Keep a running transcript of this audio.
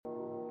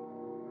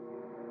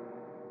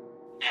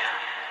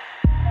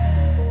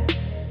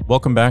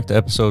Welcome back to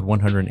episode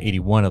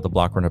 181 of the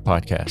Block Runner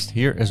podcast.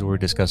 Here is where we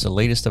discuss the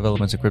latest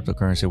developments in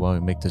cryptocurrency while we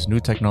make this new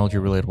technology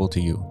relatable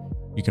to you.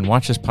 You can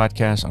watch this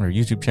podcast on our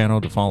YouTube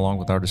channel to follow along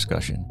with our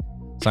discussion.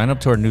 Sign up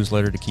to our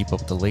newsletter to keep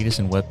up with the latest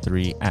in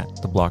Web3 at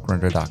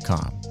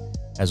theblockrunner.com.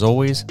 As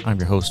always, I'm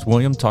your host,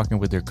 William, talking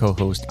with your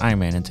co-host,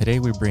 Iman, and today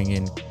we bring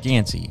in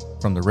GANSY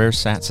from the Rare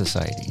Sat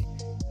Society.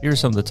 Here are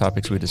some of the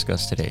topics we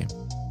discussed today.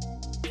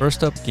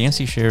 First up,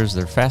 GANSY shares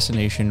their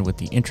fascination with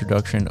the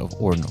introduction of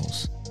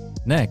ordinals.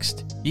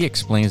 Next, he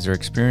explains their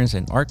experience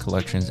in art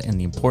collections and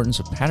the importance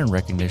of pattern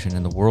recognition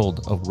in the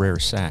world of rare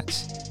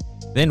sats.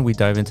 Then we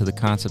dive into the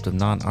concept of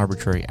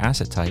non-arbitrary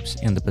asset types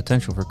and the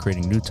potential for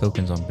creating new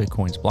tokens on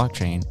Bitcoin's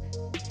blockchain.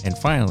 And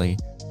finally,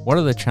 what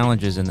are the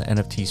challenges in the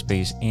NFT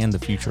space and the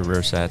future of rare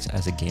sats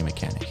as a game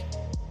mechanic?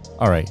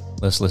 All right,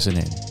 let's listen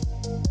in.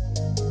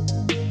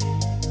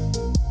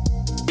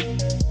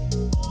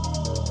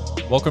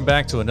 Welcome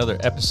back to another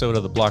episode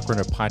of the Block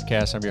Runner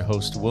podcast. I'm your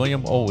host,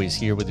 William, always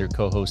here with your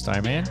co-host,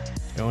 Iman.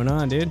 Going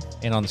on, dude.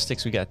 And on the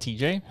sticks, we got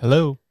TJ.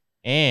 Hello.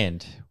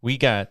 And we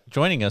got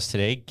joining us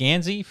today,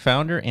 GANSY,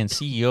 founder and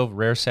CEO of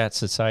Rare Sat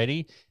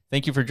Society.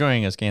 Thank you for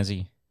joining us,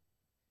 GANSY.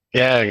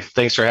 Yeah,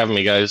 thanks for having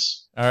me,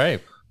 guys. All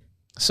right.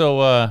 So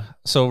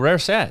Rare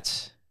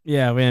Sats.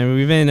 Yeah, man,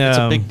 we've been... It's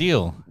a big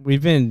deal.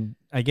 We've been,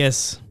 I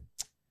guess,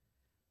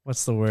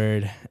 what's the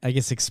word? I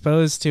guess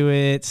exposed to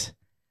it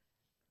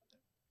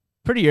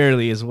pretty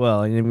early as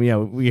well. And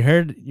we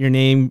heard your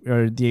name,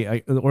 or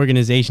the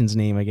organization's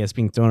name, I guess,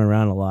 being thrown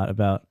around a lot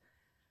about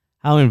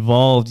how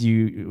involved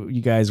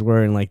you guys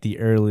were in like the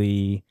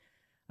early,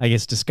 I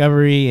guess,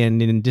 discovery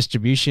and in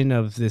distribution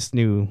of this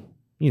new,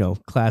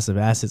 class of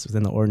assets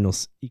within the ordinal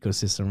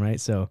ecosystem, right?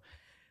 So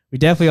we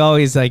definitely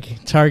always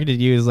like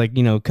targeted you as like,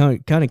 kind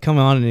of come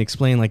on and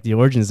explain like the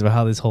origins of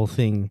how this whole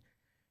thing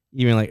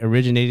even like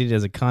originated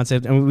as a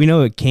concept. And we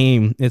know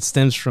it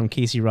stems from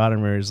Casey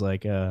Rodimer's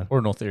like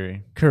ordinal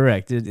theory.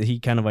 Correct. He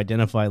kind of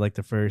identified like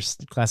the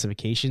first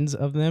classifications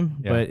of them,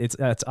 but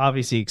it's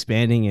obviously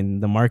expanding,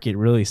 and the market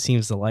really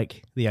seems to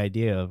like the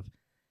idea of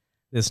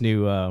this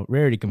new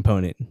rarity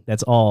component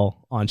that's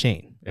all on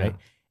chain, right?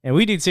 And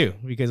we do too,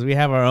 because we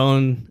have our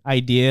own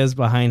ideas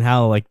behind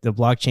how like the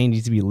blockchain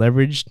needs to be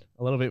leveraged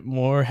a little bit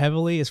more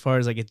heavily as far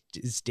as like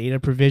its data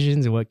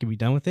provisions and what can be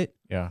done with it.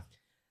 Yeah.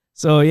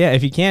 So yeah,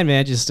 if you can,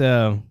 man, just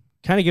kind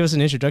of give us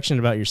an introduction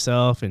about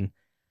yourself and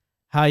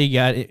how you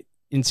got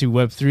into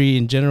Web3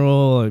 in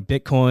general,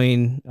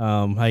 Bitcoin,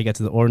 how you got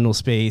to the ordinal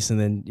space, and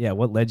then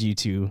what led you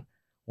to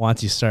want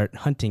to start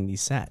hunting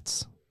these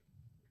sats?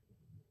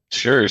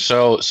 Sure.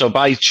 So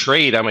by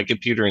trade, I'm a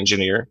computer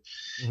engineer,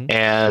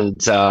 and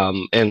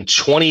in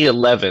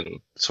 2011,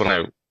 that's when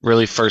I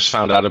really first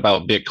found out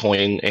about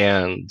Bitcoin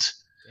and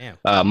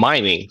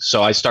mining.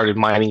 So I started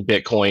mining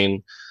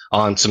Bitcoin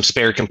on some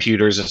spare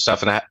computers and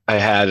stuff, and I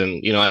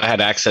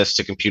had access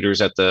to computers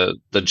at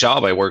the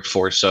job I worked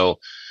for. So,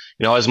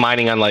 I was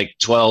mining on like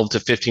 12 to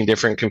 15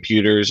 different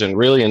computers and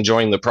really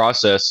enjoying the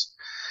process.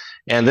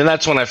 And then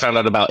that's when I found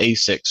out about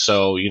ASICs.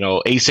 So,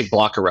 ASIC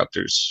block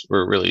eruptors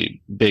were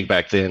really big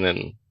back then.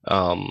 And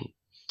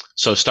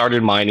so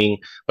started mining,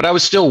 but I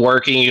was still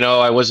working,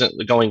 I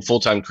wasn't going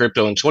full-time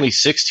crypto. In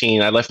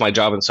 2016, I left my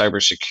job in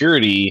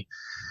cybersecurity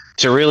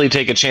to really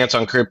take a chance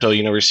on crypto.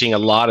 We're seeing a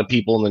lot of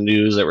people in the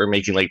news that were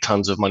making like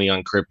tons of money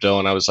on crypto.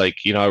 And I was like,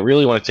 I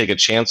really want to take a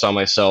chance on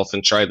myself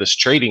and try this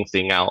trading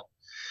thing out.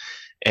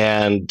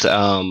 And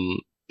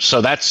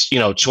so that's,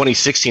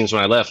 2016 is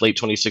when I left, late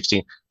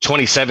 2016.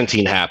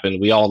 2017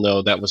 happened. We all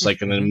know that was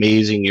like an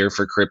amazing year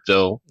for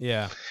crypto.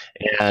 Yeah.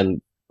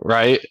 And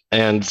right.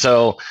 And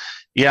so,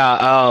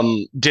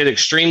 did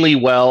extremely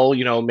well,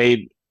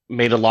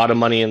 made a lot of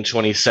money in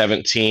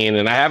 2017,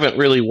 and I haven't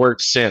really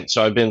worked since.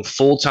 So I've been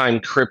full-time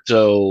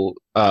crypto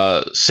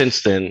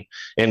since then.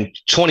 In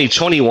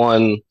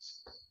 2021,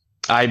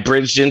 I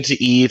bridged into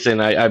ETH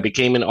and I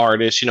became an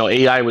artist.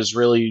 AI was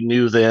really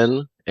new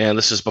then, and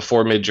this is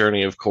before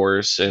Midjourney, of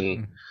course.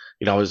 And,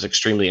 I was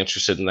extremely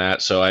interested in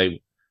that. So I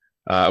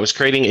was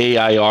creating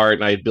AI art,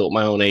 and I had built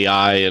my own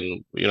AI,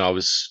 and, I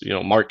was,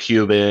 Mark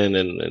Cuban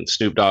and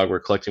Snoop Dogg were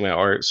collecting my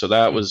art. So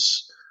that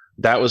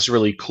was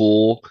really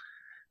cool.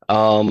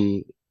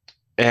 And,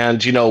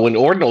 when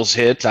ordinals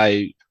hit,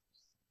 I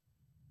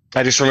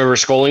just remember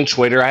scrolling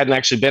Twitter. I hadn't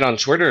actually been on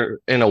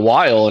Twitter in a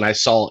while, and I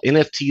saw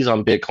NFTs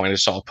on Bitcoin. I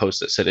saw a post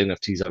that said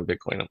NFTs on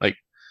Bitcoin. I'm like,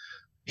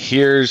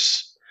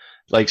 here's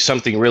like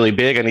something really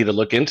big. I need to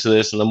look into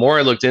this. And the more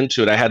I looked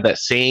into it, I had that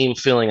same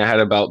feeling I had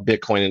about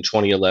Bitcoin in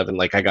 2011.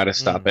 Like, I got to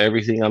stop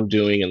everything I'm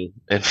doing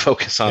and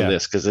focus on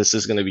this, because this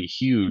is going to be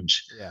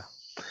huge. Yeah.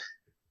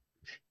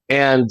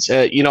 And,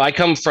 I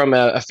come from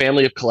a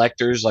family of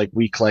collectors. Like,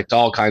 we collect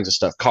all kinds of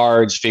stuff,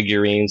 cards,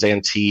 figurines,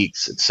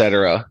 antiques,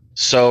 etc.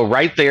 So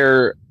right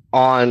there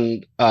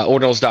on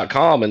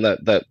ordinals.com and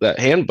that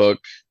handbook,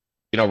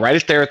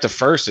 right there at the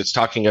first, it's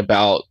talking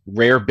about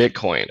rare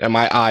Bitcoin. And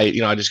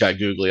I just got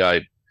googly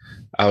eyed.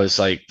 I was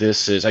like, I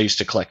used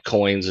to collect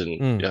coins and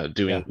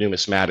doing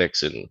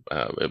numismatics. And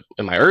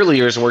in my early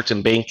years, I worked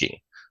in banking.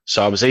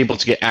 So I was able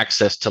to get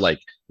access to like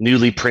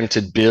newly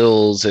printed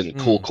bills and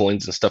cool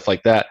coins and stuff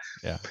like that.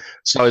 Yeah.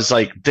 So I was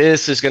like,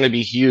 this is going to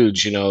be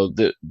huge. You know,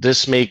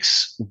 this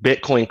makes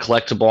Bitcoin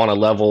collectible on a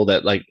level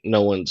that like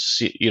no one's,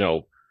 you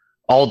know,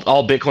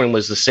 all Bitcoin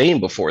was the same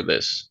before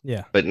this.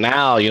 Yeah. But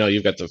now, you know,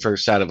 you've got the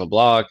first sat of a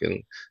block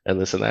and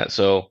this and that.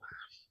 So,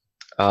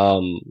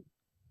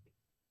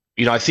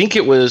 you know, I think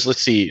it was,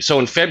 let's see. So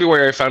in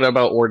February, I found out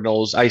about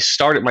ordinals. I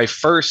started my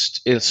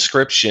first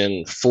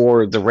inscription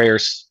for the rare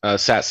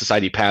Sat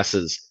Society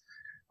passes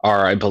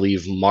are, I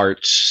believe,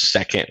 March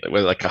 2nd. It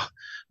was like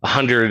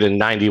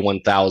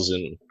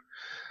 191,000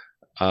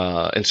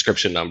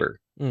 inscription number.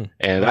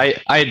 And I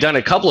had done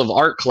a couple of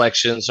art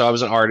collections. So I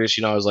was an artist,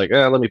 you know, I was like,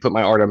 let me put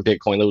my art on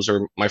Bitcoin. Those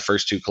are my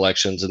first 2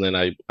 collections. And then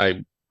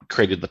I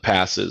created the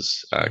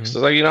passes. Cause I was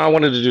like, you know, I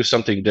wanted to do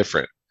something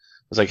different.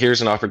 I was like,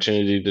 here's an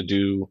opportunity to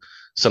do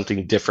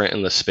something different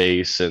in the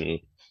space. And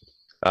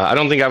I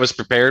don't think I was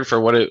prepared for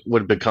what it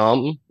would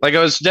become. Like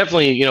I was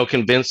definitely, you know,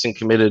 convinced and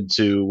committed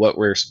to what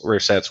rare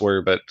sats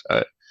were, but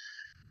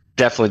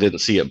definitely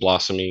didn't see it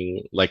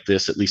blossoming like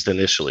this, at least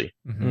initially.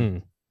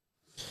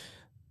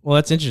 Well,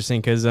 that's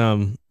interesting because, I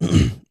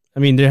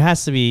mean, there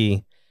has to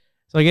be,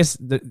 so I guess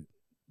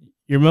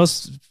your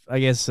most, I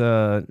guess,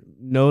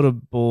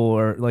 notable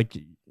or like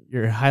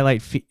your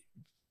highlight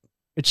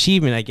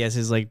achievement, I guess,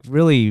 is like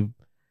really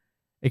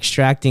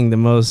extracting the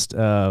most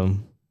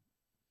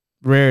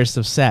rarest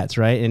of sats,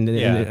 right? And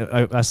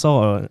I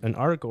saw an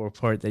article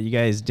report that you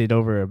guys did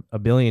over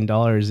 $1 billion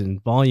in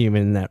volume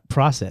in that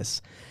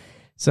process.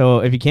 So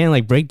if you can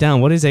like break down,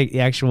 what is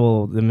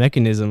the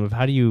mechanism of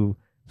how do you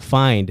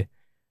find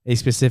a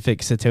specific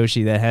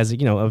Satoshi that has,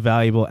 you know, a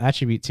valuable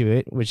attribute to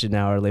it, which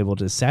now are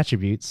labeled as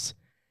sattributes,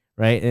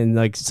 right? And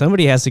like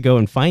somebody has to go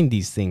and find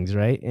these things,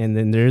 right? And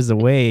then there's a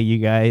way you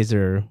guys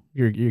or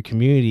your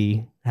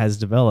community has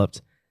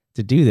developed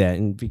to do that,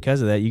 and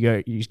because of that,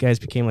 you guys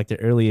became like the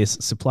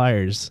earliest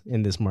suppliers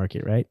in this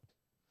market, right?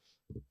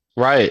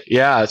 Right.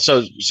 Yeah.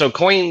 So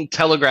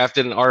Cointelegraph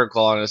did an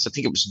article on us. I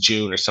think it was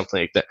June or something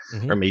like that,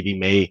 or maybe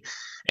May.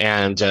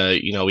 And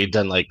you know, we've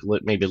done like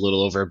maybe a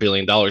little over $1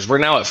 billion. We're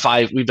now at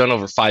 5. We've done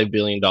over $5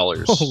 billion.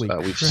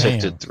 We've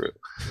sifted through.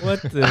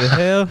 What the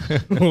hell?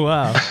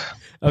 Wow.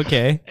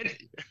 Okay.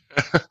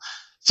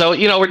 So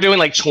you know, we're doing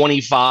like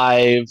 20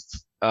 to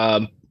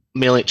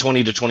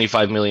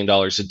 $25 million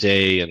a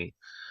day, and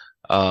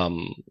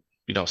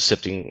you know,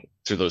 sifting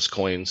through those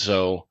coins.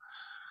 So,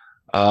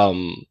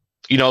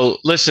 you know,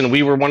 listen,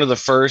 we were one of the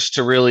first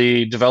to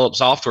really develop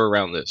software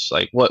around this.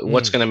 Like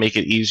what's going to make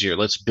it easier?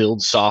 Let's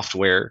build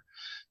software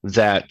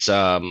that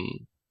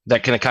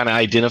can kind of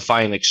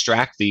identify and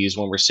extract these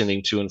when we're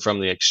sending to and from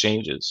the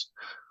exchanges.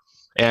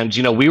 And,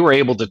 you know, we were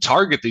able to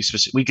target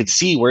these we could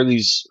see where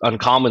these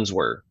uncommons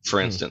were, for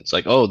instance,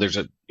 like, oh, there's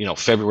a, you know,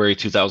 February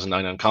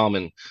 2009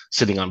 uncommon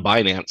sitting on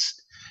Binance.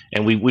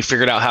 And we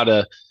figured out how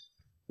to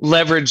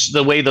leverage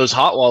the way those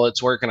hot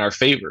wallets work in our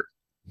favor,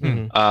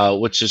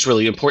 which is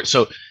really important.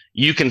 So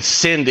you can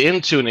send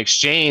into an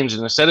exchange,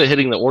 and instead of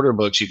hitting the order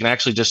books, you can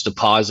actually just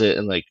deposit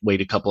and like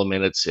wait a couple of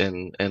minutes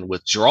and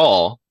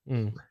withdraw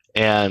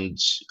and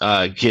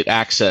get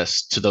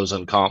access to those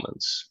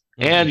uncommons.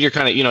 And you're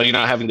kind of, you know, you're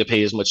not having to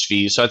pay as much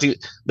fees. So I think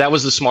that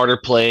was the smarter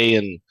play.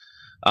 And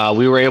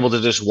we were able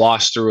to just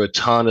wash through a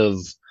ton of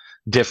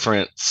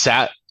different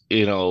sat,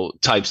 you know,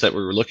 types that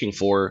we were looking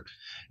for.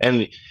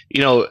 And,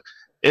 you know,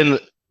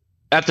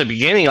 at the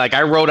beginning, like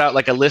I wrote out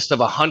like a list of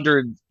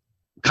 100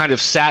 kind of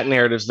sat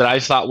narratives that I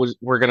thought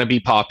were going to be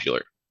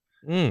popular.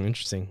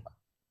 Interesting.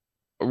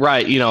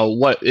 Right. You know,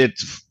 what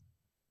it's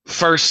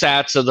first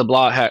sats of the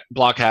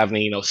block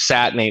halving, you know,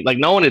 sat name. Like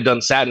no one had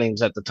done sat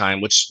names at the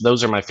time, which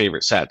those are my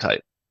favorite sat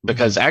type,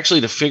 because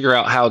actually to figure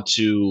out how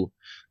to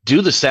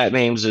do the sat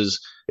names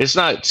it's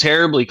not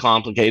terribly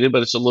complicated,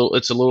 but it's a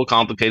little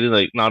complicated.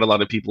 Like not a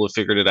lot of people have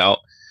figured it out.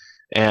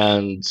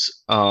 And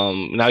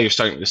now you're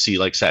starting to see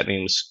like sat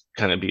names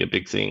kind of be a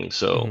big thing.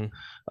 So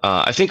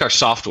I think our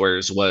software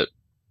is what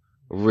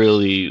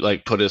really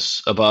like put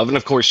us above. And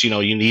of course, you know,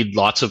 you need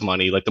lots of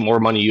money. Like the more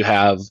money you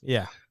have,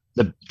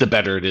 the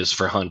better it is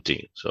for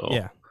hunting. So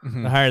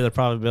the higher the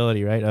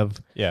probability, right?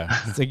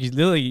 It's like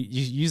you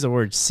use the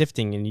word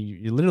sifting, and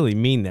you literally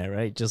mean that,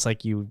 right? Just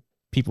like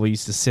people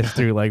used to sift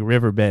through like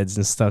riverbeds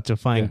and stuff to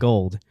find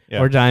gold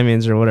or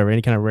diamonds or whatever,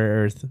 any kind of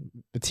rare earth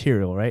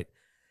material, right?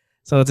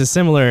 So it's a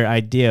similar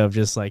idea of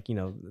just like, you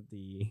know,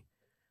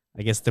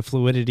 I guess the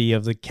fluidity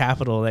of the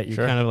capital that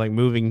you're kind of like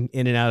moving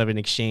in and out of an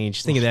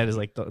exchange. Think of that as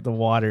like the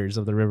waters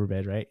of the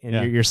riverbed, right?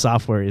 And your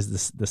software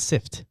is the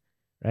sift,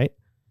 right?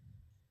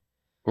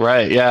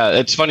 Right. Yeah.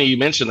 It's funny you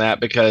mentioned that,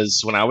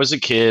 because when I was a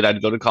kid,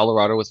 I'd go to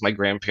Colorado with my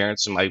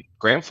grandparents, and my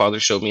grandfather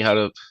showed me how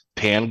to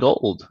pan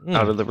gold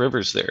out of the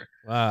rivers there.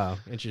 Wow.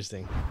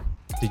 Interesting.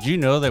 Did you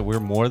know that we're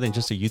more than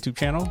just a YouTube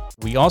channel?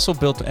 We also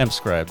built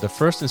MScribe, the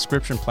first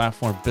inscription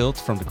platform built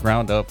from the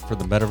ground up for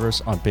the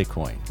metaverse on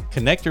Bitcoin.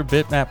 Connect your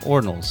bitmap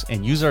ordinals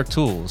and use our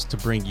tools to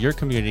bring your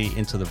community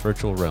into the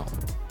virtual realm.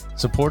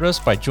 Support us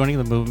by joining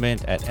the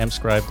movement at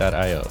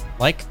mscribe.io.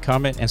 Like,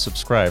 comment, and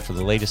subscribe for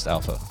the latest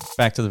alpha.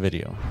 Back to the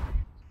video.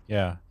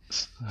 Yeah.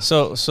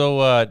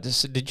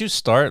 Did you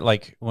start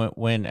like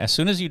when as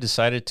soon as you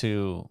decided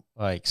to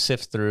like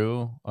sift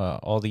through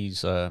all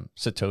these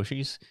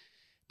Satoshis,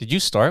 did you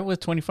start with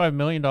 $25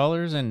 million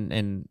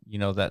and you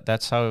know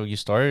that's how you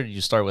started?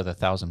 You start with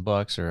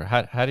 $1,000 or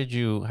how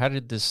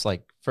did this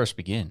like first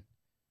begin?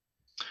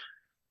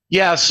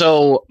 Yeah,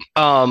 so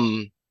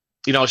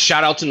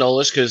shout out to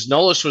Nolish because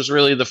Nolish was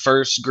really the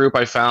first group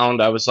I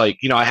found. I was like,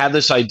 I had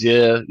this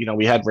idea.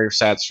 We had rare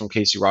sats from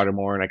Casey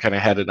Rodamore, and I kind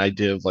of had an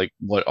idea of like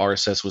what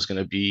RSS was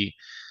going to be,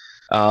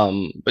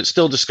 but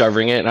still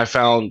discovering it. And I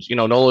found,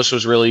 Nolish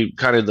was really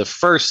kind of the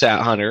first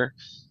sat hunter,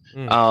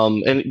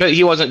 but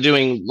he wasn't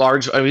doing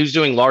large. I mean, he was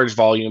doing large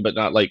volume, but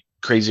not like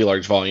crazy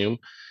large volume.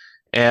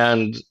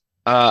 And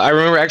I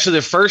remember actually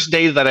the first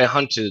day that I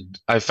hunted,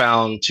 I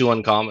found 2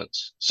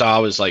 uncommons. So I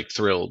was like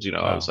thrilled. Wow.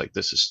 I was like,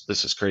 this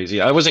is crazy.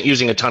 I wasn't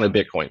using a ton of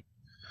Bitcoin.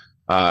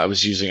 I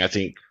was using, I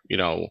think,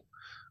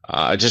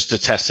 just to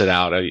test it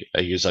out. I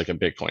used like a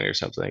Bitcoin or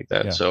something like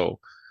that. Yeah. So,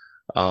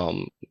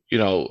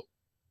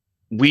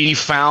 we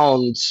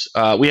found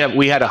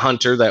we had a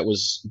hunter that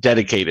was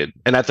dedicated,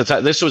 and at the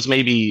time, this was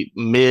maybe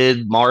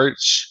mid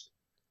March,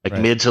 like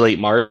mid to late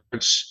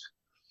March.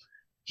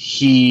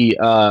 He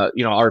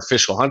our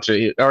official hunter,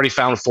 he already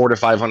found 400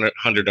 to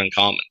 500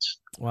 uncommons.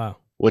 Wow.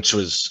 Which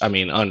was, I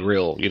mean,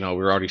 unreal. We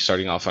were already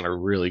starting off on a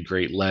really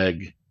great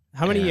leg.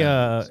 How many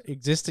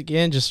exist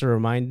again, just to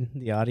remind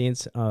the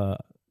audience of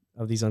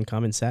these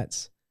uncommon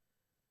sets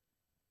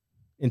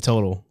in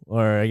total,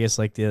 or I guess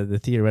like the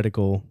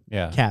theoretical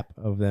cap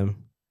of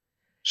them?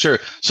 Sure.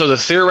 So the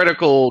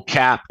theoretical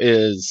cap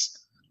is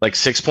like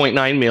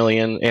 6.9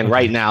 million, and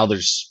right now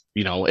there's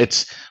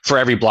it's for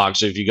every block.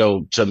 So if you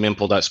go to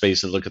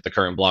mempool.space and look at the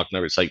current block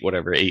number, it's like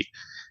whatever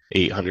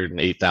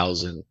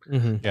 808,000.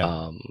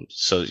 Yeah.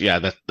 So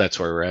yeah, that's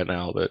where we're at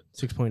now. But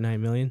 6.9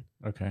 million.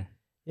 Okay.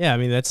 Yeah, I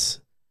mean that's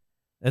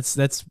I mean,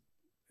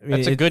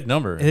 that's a good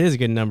number. It is a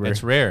good number.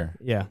 It's rare.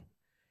 Yeah,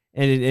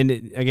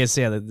 and I guess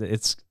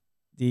it's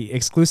the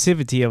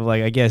exclusivity of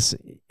like I guess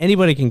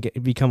anybody can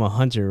become a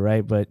hunter,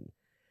 right? But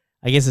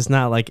I guess it's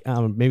not like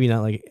maybe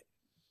not like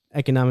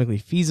economically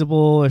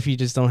feasible if you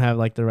just don't have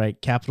like the right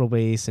capital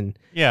base and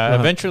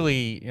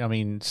eventually I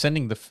mean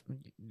sending the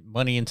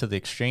money into the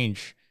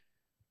exchange,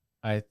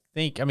 I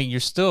think, I mean you're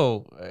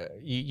still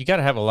you got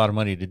to have a lot of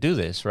money to do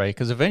this, right?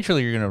 Because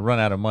eventually you're going to run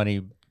out of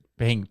money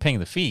paying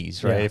the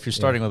fees, right? If you're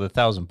starting with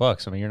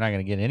 $1,000, I mean you're not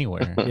going to get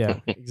anywhere. Yeah,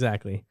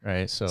 exactly.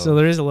 Right. So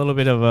there is a little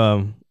bit of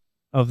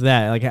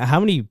that. Like how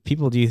many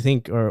people do you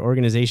think or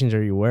organizations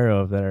are you aware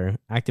of that are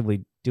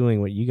actively doing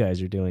what you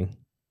guys are doing?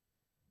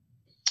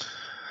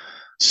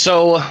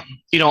 So,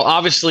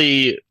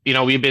 obviously,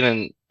 we've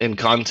been in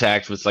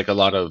contact with like a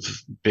lot of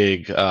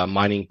big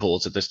mining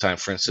pools at this time.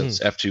 For instance,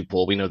 F2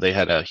 pool, we know they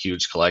had a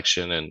huge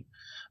collection, and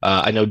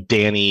I know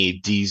Danny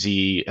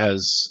DZ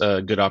has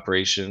a good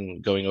operation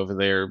going over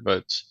there.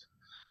 But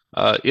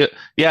you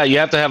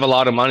have to have a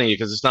lot of money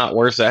because it's not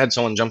worth it. I had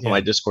someone jump on my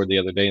Discord the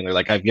other day, and they're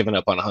like, "I've given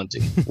up on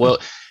hunting." Well,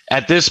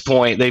 at this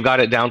point, they've got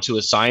it down to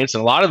a science,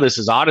 and a lot of this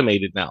is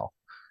automated now.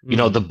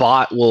 The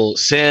bot will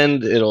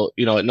send, it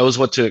knows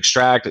what to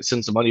extract. It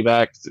sends the money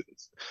back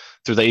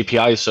through the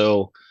API.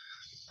 So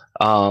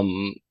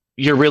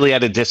you're really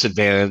at a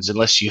disadvantage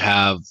unless you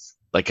have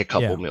like a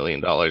couple $1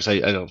 million. I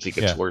don't think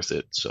it's worth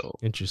it. So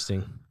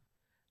interesting.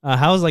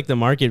 How's like the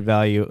market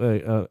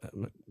value,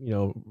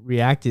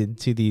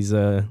 reacted to these,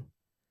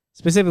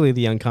 specifically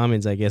the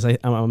uncommons, I guess.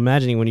 I'm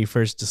imagining when you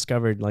first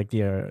discovered like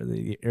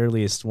the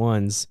earliest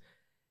ones,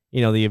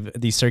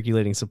 the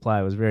circulating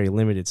supply was very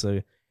limited.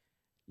 So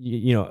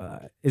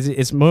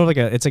it's more like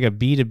it's like a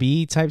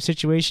B2B type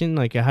situation.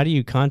 Like how do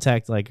you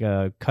contact like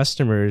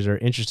customers or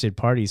interested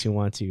parties who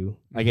want to,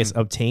 I guess,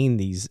 obtain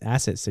these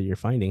assets that you're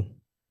finding?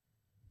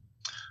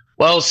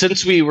 Well,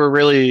 since we were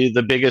really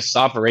the biggest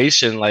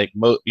operation, like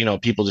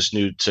people just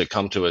knew to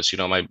come to us.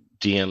 My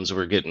DMs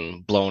were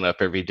getting blown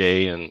up every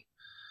day, and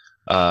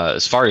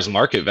as far as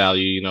market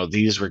value,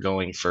 these were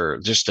going for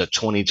just a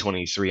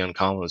 2023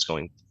 uncommon was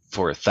going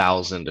for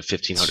 $1,000 to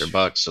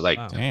 $1,500, so like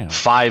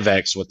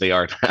 5x what they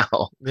are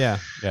now. Yeah,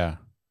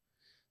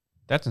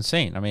 that's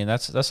insane. I mean,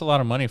 that's a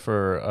lot of money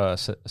for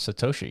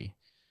Satoshi.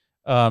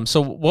 So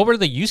what were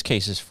the use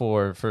cases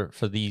for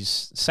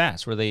these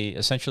sats? Were they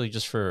essentially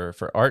just for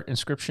art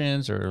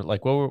inscriptions, or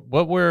like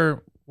what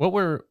were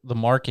the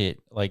market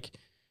like?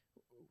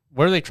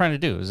 What are they trying to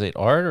do? Is it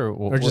art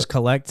or just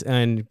collect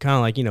and kind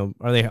of like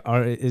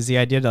is the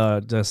idea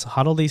to just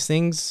hodl these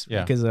things?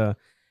 Yeah. Because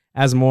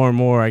as more and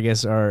more I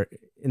guess are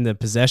in the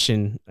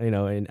possession,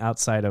 and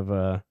outside of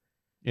the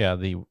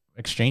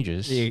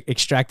exchanges, the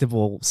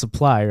extractable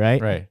supply,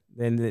 right?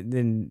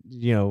 Then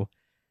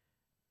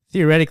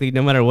theoretically,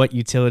 no matter what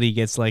utility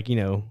gets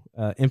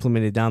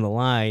implemented down the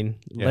line,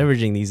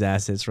 leveraging these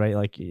assets, right?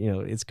 Like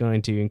it's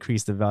going to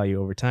increase the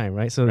value over time,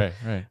 right? So,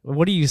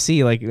 what do you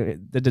see like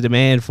the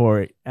demand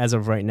for it as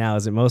of right now?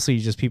 Is it mostly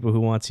just people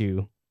who want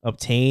to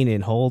obtain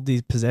and hold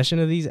the possession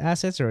of these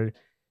assets, or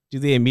do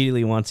they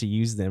immediately want to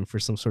use them for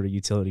some sort of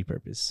utility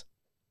purpose?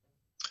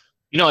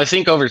 I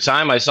think over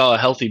time I saw a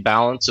healthy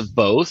balance of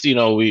both.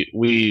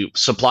 We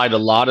supplied a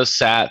lot of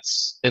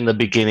sats in the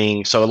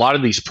beginning. So a lot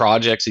of these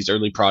projects, these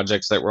early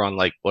projects that were on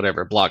like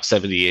whatever block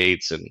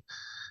 78s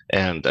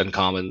and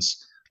uncommons,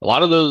 a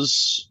lot of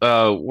those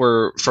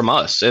were from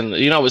us. And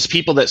it was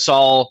people that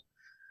saw,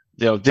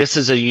 this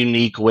is a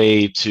unique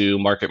way to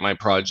market my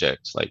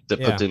project, like to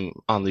put Yeah. them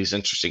on these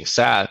interesting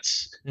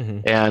sats.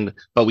 Mm-hmm.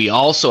 But we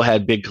also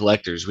had big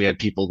collectors. We had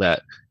people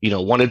that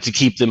wanted to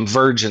keep them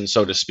virgin,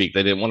 so to speak.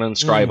 They didn't want to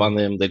inscribe on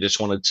them. They just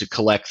wanted to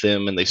collect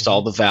them, and they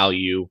saw the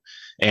value.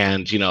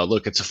 And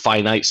look, it's a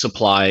finite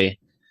supply.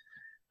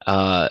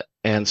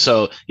 And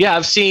so, yeah,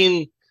 I've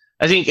seen.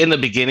 I think in the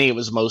beginning it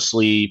was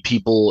mostly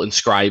people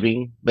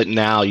inscribing, but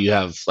now you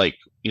have like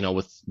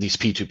with these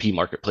P2P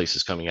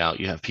marketplaces coming out,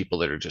 you have people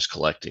that are just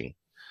collecting.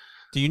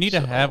 Do you need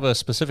to have a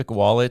specific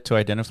wallet to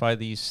identify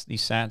these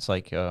sats?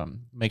 Like,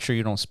 make sure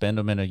you don't spend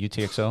them in a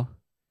UTXO.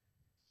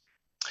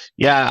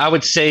 Yeah, I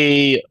would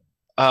say,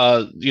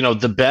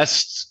 the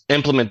best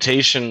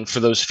implementation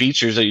for those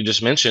features that you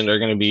just mentioned are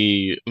going to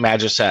be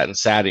Magisat and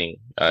Satting.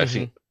 I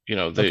think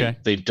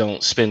they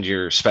don't spend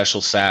your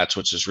special sats,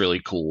 which is really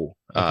cool.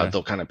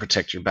 They'll kind of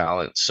protect your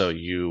balance, so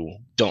you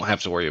don't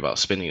have to worry about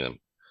spending them.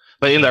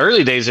 But in the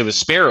early days, it was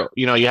Sparrow.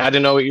 You had to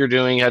know what you're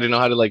doing. You had to know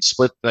how to like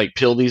split, like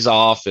peel these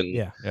off, and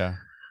yeah.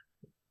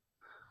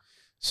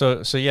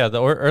 So yeah,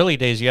 the early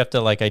days you have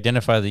to like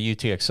identify the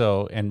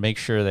UTXO and make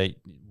sure that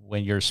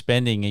when you're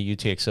spending a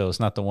UTXO,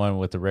 it's not the one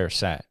with the rare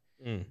sat.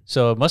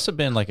 So it must have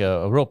been like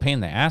a real pain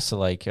in the ass to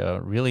like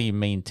really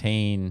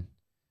maintain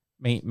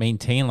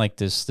like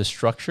this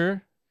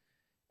structure,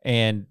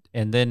 and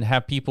then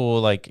have people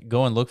like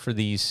go and look for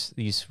these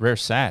rare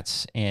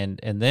sats, and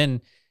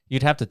then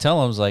you'd have to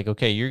tell them like,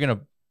 okay, you're gonna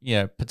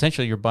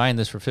potentially you're buying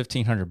this for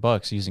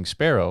 $1,500 using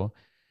Sparrow.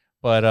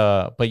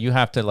 But you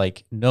have to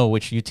like know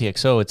which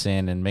UTXO it's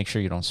in and make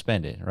sure you don't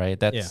spend it, right?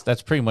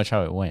 That's pretty much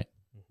how it went.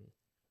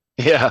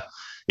 Yeah,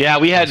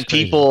 we had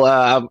people.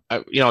 A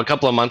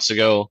couple of months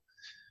ago,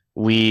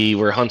 we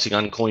were hunting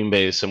on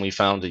Coinbase and we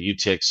found a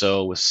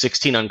UTXO with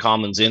 16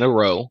 uncommons in a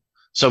row.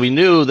 So we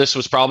knew this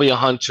was probably a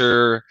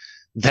hunter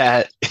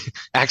that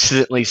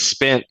accidentally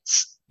spent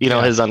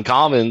his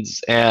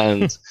uncommons,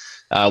 and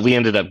we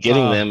ended up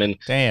getting them. And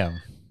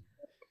damn.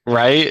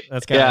 Right.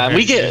 Yeah.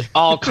 We get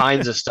all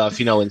kinds of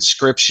stuff,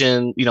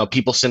 inscription,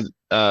 people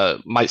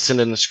might send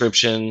an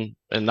inscription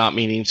and not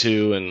meaning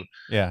to.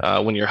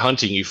 And when you're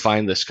hunting, you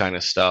find this kind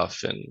of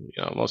stuff. And,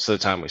 most of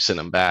the time we send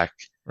them back.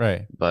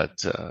 Right.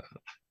 But,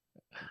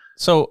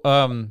 so,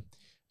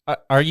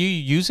 are you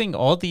using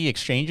all the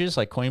exchanges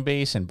like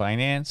Coinbase and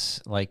Binance?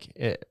 Like,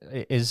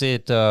 is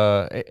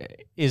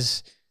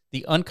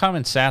the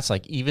uncommon sats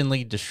like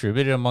evenly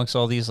distributed amongst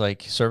all these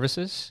like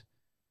services?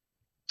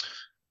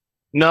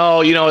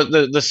 No,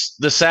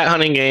 the sat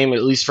hunting game,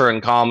 at least for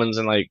uncommons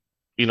and like,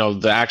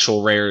 the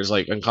actual rares,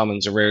 like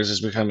uncommons and rares,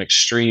 has become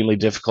extremely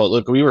difficult.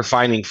 Look, we were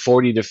finding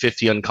 40 to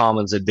 50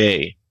 uncommons a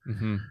day,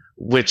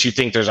 which you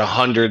think there's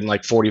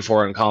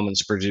 144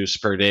 uncommons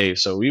produced per day.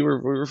 So we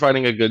were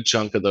finding a good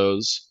chunk of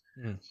those.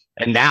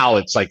 And now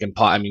it's like,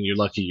 you're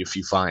lucky if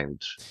you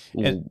find,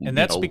 and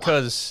that's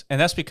because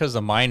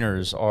the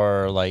miners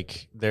are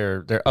like,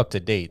 they're up to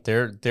date.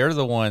 They're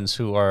the ones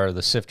who are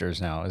the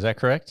sifters now. Is that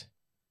correct?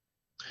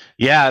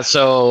 Yeah,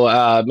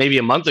 so maybe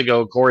a month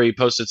ago, Corey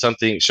posted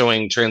something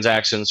showing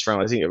transactions from,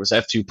 I think it was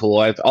F2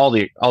 Pool. All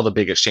the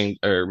big exchange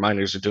or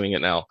miners are doing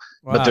it now,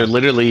 but they're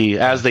literally,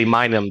 as they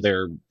mine them,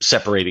 they're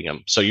separating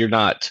them. So you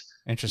don't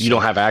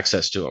have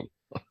access to them.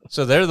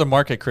 So they're the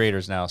market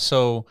creators now.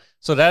 So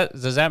that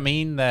does that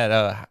mean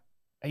that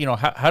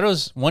how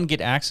does one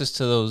get access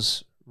to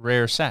those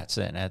rare sats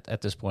then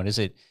at this point? Is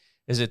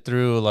it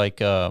through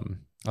like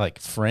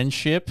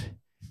friendship,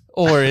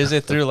 or is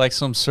it through like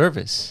some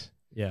service?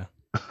 Yeah.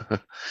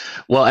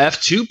 Well,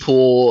 F2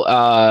 Pool,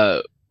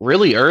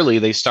 really early,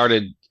 they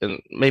started,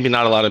 and maybe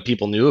not a lot of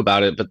people knew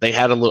about it, but they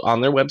had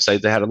on their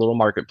website, they had a little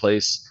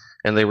marketplace,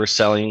 and they were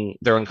selling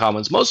their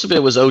uncommons. Most of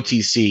it was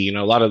OTC.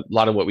 A lot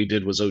of what we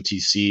did was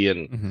OTC,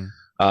 and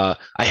I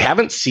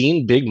haven't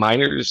seen big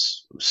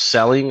miners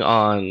selling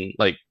on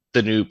like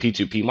the new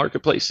P2P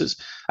marketplaces.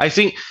 I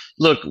think,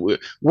 look,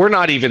 we're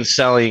not even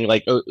selling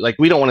like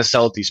we don't want to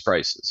sell at these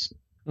prices.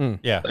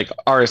 Yeah, like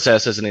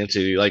RSS as an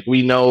entity, like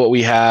we know what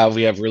we have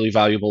really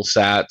valuable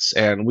sats,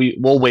 and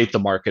we'll wait the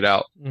market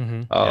out.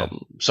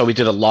 So we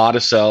did a lot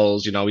of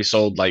sells. We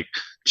sold like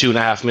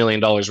 $2.5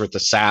 million worth of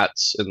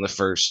sats in the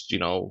first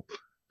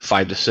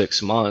 5 to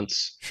 6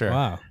 months. Sure.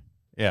 Wow.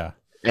 Yeah.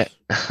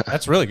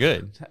 That's really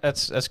good.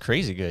 That's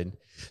crazy good.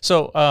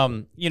 So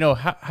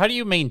how do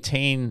you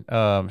maintain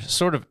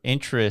sort of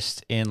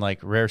interest in like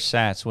rare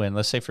sats when,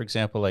 let's say for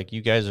example, like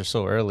you guys are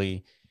so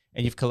early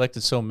and you've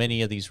collected so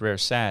many of these rare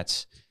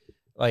sats?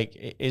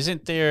 Like,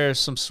 isn't there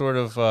some sort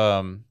of,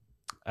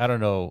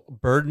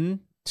 burden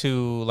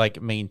to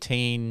like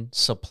maintain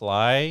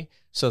supply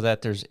so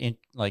that there's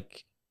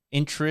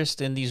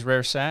interest in these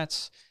rare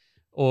sats?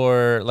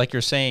 Or like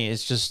you're saying,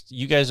 it's just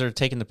you guys are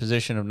taking the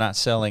position of not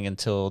selling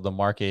until the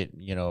market,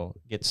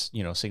 gets,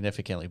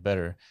 significantly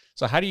better.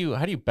 So how do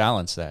you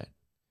balance that?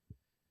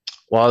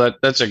 Well,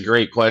 that's a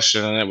great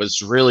question, and it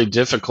was really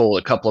difficult.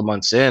 A couple of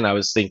months in, I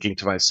was thinking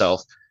to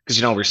myself,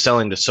 because we're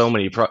selling to so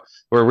many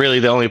we're really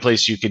the only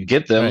place you could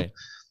get them, Right.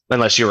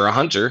 unless you were a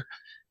hunter.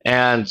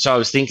 And so I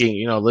was thinking,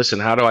 listen,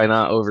 how do I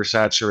not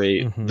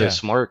oversaturate Hmm. Yeah.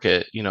 this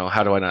market?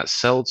 How do I not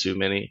sell too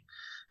many?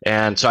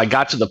 And so I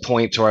got to the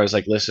point where I was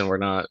like, listen, we're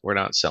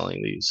not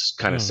selling these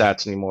kind of Mm.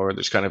 sats anymore.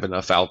 There's kind of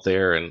enough out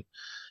there, and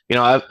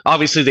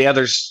obviously the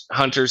other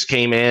hunters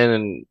came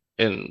in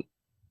and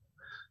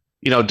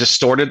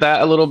distorted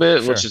that a little bit,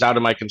 which Sure. is out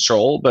of my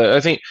control. But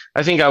I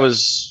think I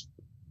was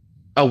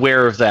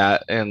aware of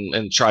that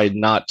and tried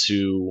not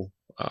to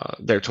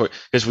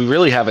because we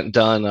really haven't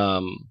done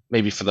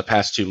maybe for the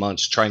past 2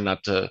 months trying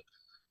not to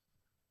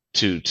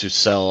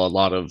sell a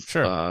lot of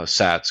Sure.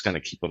 sats, kind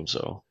of keep them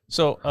so.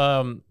 So,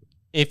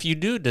 if you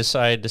do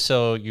decide to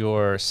sell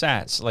your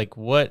sats, like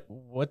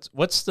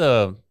what's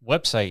the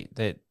website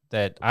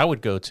that I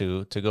would go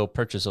to go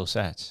purchase those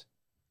sats?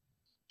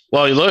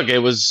 Well, look, it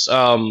was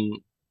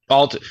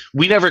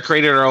we never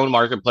created our own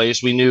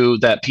marketplace. We knew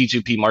that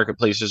P2P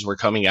marketplaces were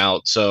coming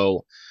out.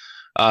 So,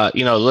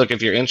 look,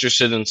 if you're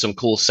interested in some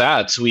cool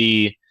sats,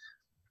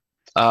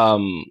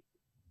 um,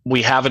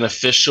 we have an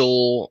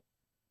official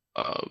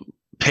uh,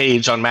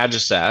 page on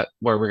Magistat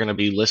where we're going to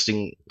be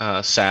listing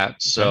sats. Okay.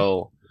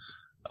 So,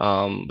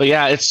 but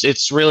yeah, it's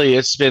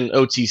been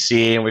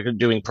OTC, and we're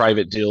doing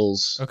private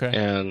deals. Okay.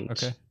 And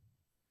Okay.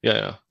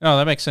 yeah. Oh,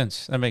 that makes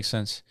sense. That makes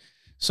sense.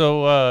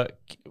 So,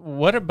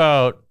 what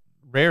about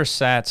rare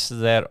sats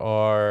that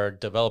are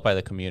developed by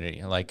the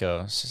community, like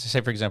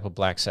say for example,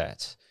 black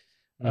sats?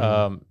 Hmm.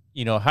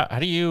 How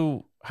do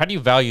you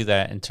value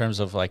that in terms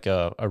of like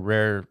a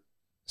rare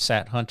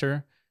sat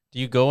hunter? Do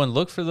you go and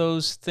look for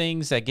those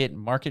things that get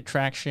market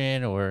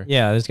traction, or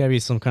Yeah, there's got to be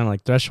some kind of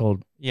like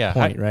threshold yeah,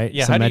 point, right?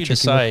 yeah, Some how do you metric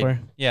you look decide? for.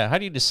 Yeah, how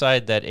do you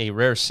decide that a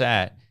rare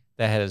sat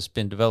that has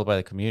been developed by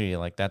the community,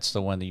 like that's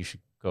the one that you should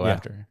go Yeah.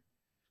 after?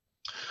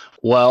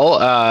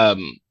 Well,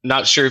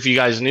 not sure if you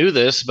guys knew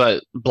this,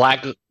 but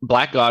Black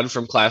God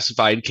from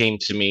Classified came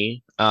to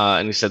me,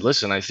 and he said,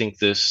 "Listen, I think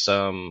this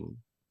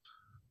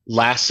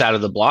last sat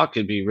of the block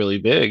could be really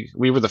big."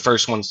 We were the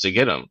first ones to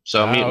get them,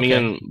 so me, Ah, me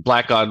okay, and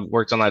Black God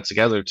worked on that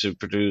together to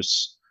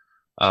produce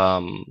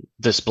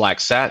this black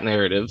sat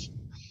narrative.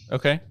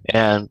 okay,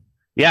 And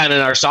yeah, and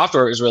then our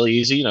software was really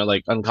easy.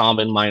 Like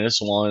uncommon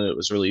 -1, it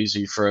was really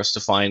easy for us to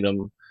find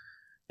them.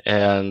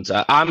 And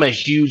I'm a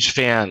huge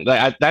fan.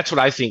 That's what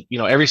I think.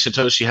 Every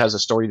Satoshi has a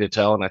story to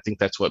tell, and I think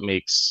that's what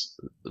makes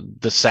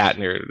the Sat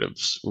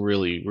narratives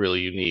really,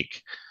 really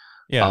unique.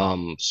 yeah,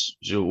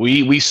 So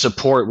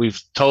we've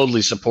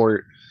totally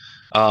support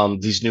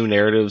these new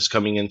narratives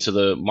coming into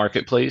the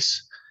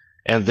marketplace,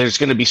 and there's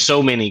going to be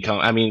so many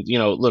I mean,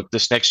 look,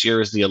 this next year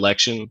is the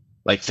election.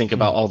 Like, think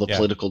about Mm. all the yeah,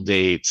 political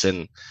dates,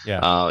 and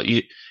yeah,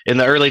 in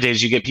the early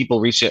days, you get people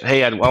reach out,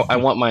 "Hey, I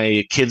want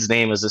my kid's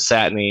name as a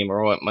sat name,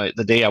 or what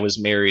the day I was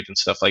married," and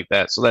stuff like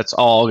that. So that's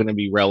all going to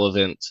be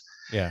relevant.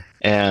 yeah.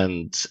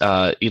 And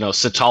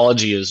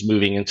Satology is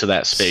moving into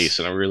that space,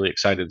 and I'm really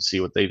excited to see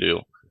what they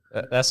do.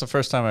 That's the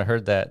first time I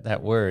heard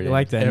that word, You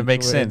like that and it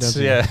makes word, sense.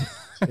 don't you? Yeah,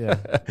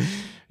 Yeah.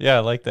 yeah, I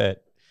like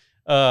that.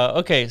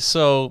 Okay,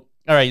 so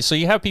all right, so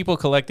you have people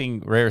collecting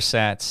rare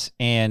sats,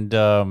 and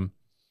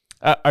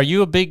are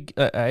you a big?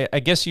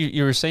 I guess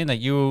you were saying that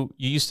you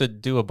used to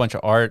do a bunch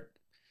of art.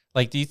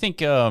 Like, do you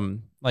think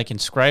like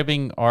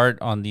inscribing art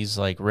on these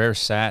like rare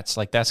sats,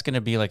 like that's going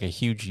to be like a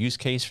huge use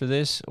case for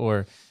this,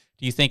 or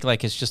do you think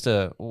like it's just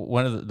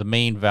one of the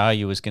main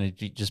value is going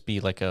to just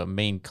be like a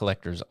main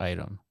collector's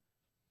item?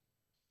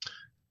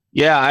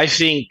 Yeah, I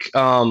think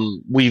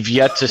we've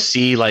yet to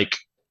see like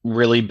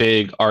really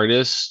big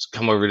artists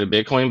come over to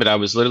Bitcoin. But I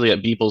was literally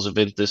at Beeple's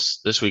event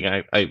this week.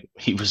 And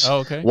he was Oh,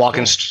 okay,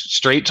 walking cool.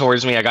 straight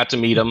towards me. I got to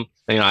meet him.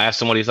 And, I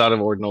asked him what he thought of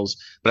ordinals.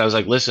 But I was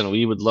like, listen,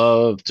 we would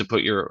love to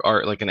put your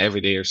art like an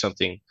everyday or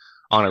something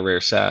on a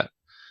rare sat.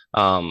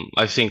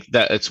 I think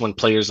that it's when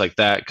players like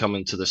that come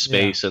into the Yeah,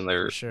 space and for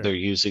they're sure. they're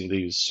using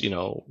these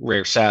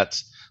rare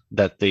sats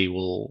that they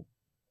will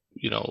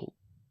you know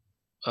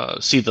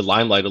see the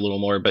limelight a little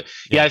more. But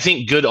yeah, Yeah, I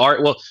think good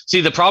art. Well, see,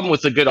 the problem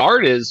with the good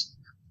art is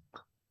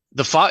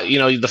the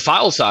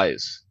file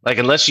size. Like,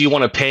 unless you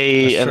want to that's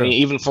pay, I mean, true.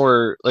 even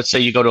for, let's say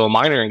you go to a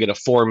miner and get a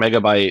 4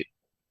 megabyte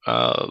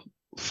uh,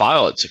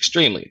 file, it's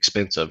extremely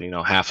expensive.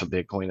 Half a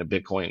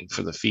Bitcoin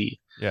for the fee.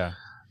 Yeah,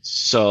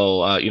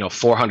 So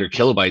 400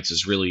 kilobytes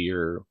is really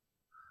your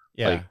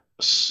yeah, like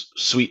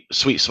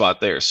sweet spot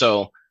there.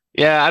 So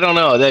yeah, I don't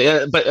know.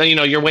 But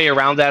your way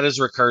around that is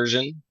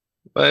recursion,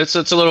 but it's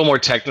a little more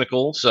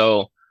technical.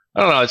 So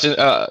I don't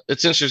know.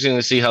 It's interesting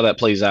to see how that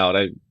plays out.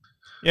 yeah.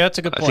 That's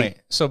a good I think point.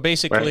 So right.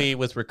 basically,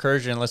 with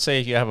recursion, let's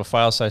say if you have a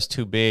file size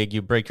too big,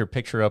 you break your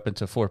picture up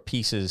into 4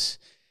 pieces,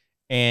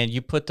 and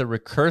you put the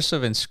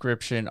recursive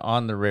inscription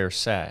on the rare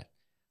sat.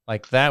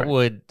 Like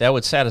Right. that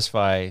would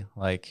satisfy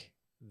like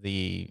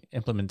the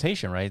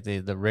implementation, right?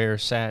 The rare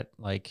sat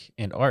like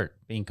and art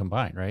being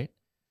combined, right?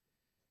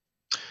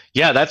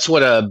 Yeah, that's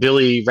what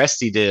Billy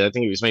Resty did. I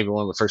think he was maybe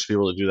one of the first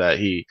people to do that.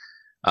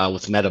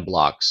 with meta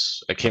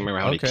blocks. I can't remember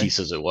how many Okay.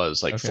 pieces it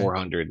was, like Okay.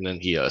 400, and then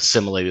he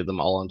assimilated them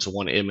all into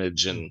one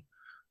image, and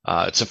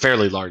it's a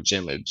fairly large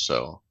image.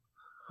 So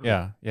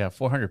Yeah,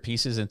 400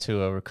 pieces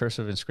into a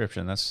recursive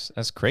inscription.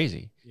 That's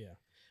crazy. Yeah.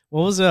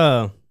 What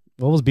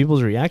was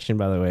people's reaction,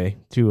 by the way,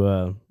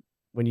 to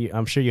when you?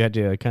 I'm sure you had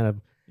to kind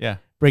of Yeah.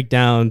 break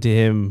down to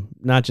him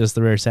not just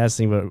the rare stats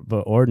thing,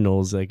 but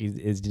ordinals. Like,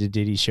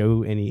 did he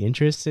show any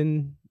interest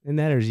in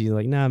that, or is he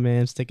like, nah,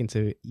 man, I'm sticking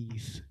to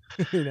ETH?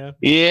 You know?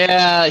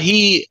 yeah,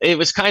 it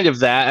was kind of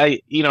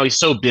that. He's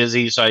so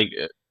busy, so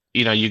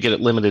you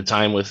get limited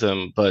time with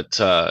him. But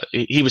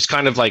he was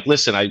kind of like,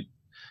 listen,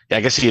 I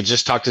guess he had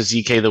just talked to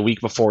ZK the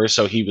week before,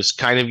 so he was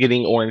kind of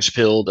getting orange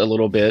pilled a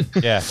little bit.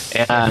 Yeah.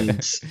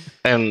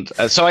 And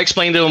so I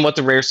explained to him what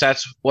the rare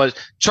stats was.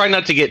 Try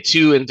not to get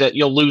too into,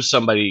 you'll lose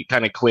somebody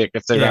kind of quick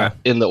if they're not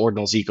in the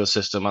ordinals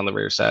ecosystem on the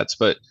rare stats.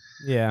 But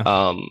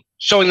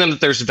showing them that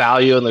there's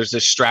value and there's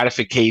this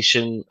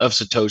stratification of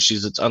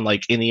Satoshis that's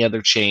unlike any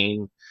other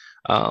chain.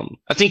 I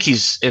think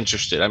he's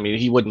interested. I mean,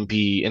 he wouldn't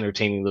be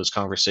entertaining those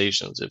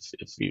conversations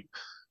if you.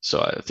 So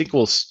I think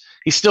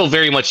he's still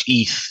very much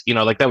ETH,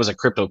 like that was a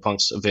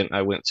CryptoPunks event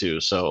I went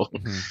to. So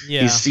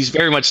he's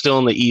very much still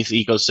in the ETH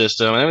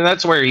ecosystem. I mean,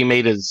 that's where he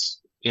made his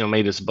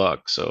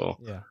buck. So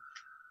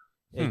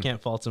you can't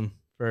fault him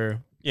for.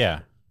 Yeah.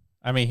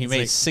 I mean, he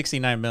made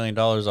 $69 million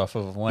off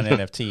of one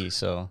NFT.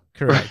 So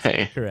correct.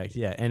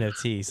 Yeah.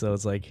 NFT. So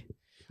it's like,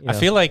 I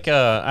feel like,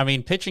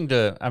 pitching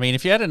to,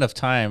 if you had enough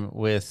time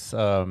with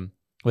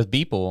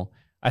Beeple,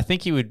 I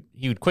think he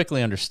would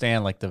quickly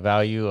understand like the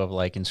value of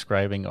like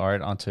inscribing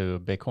art onto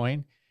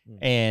Bitcoin.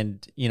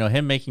 And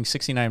him making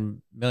 $69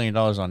 million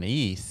on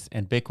ETH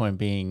and Bitcoin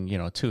being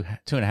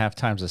 2.5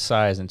 times the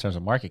size in terms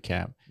of market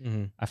cap,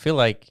 I feel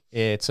like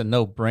it's a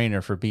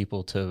no-brainer for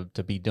people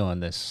to be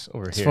doing this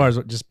over here. As far as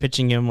just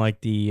pitching him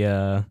like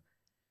the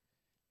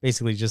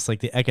basically just like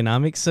the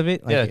economics of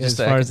it, like as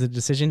far as the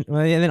decision.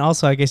 Well, and then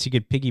also I guess you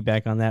could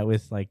piggyback on that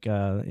with like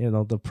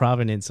the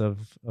provenance of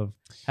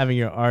having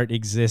your art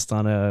exist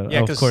on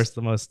of course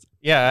the most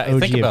OG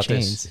think about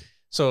chains. this.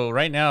 So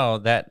right now,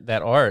 that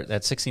art,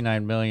 that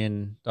 $69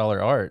 million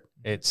art,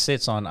 it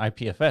sits on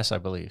IPFS, I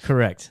believe.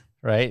 Correct.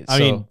 Right. I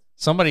mean,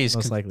 somebody's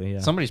most likely,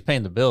 somebody's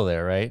paying the bill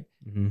there, right?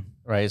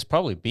 Right. It's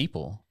probably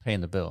Beeple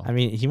paying the bill. I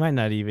mean, he might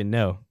not even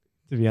know,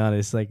 to be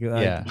honest. Like,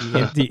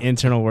 the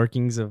internal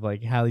workings of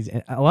like how these.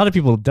 A lot of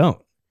people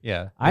don't.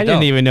 Yeah. I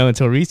didn't even know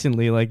until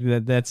recently. Like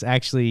that's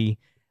actually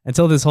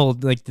until this whole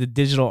like the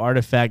digital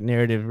artifact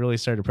narrative really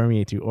started to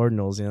permeate through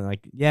ordinals, and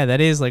like that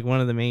is like one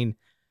of the main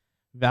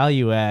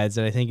value adds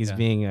that I think is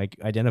being like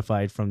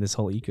identified from this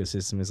whole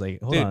ecosystem. Is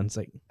like, hold on, it's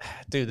like,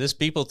 dude, this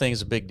Beeple thing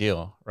is a big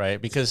deal,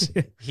 right? Because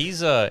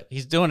he's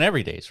doing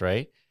everydays,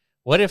 right?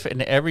 What if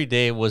an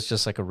everyday was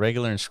just like a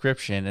regular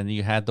inscription, and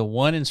you had the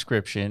one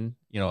inscription,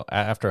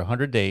 after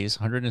 100 days,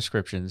 100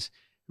 inscriptions,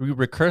 we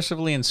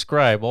recursively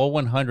inscribe all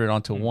 100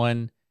 onto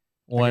one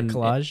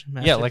collage,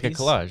 like a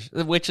collage,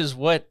 which is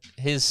what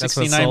his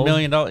 $69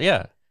 million.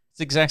 Yeah, it's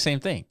the exact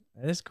same thing.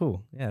 That is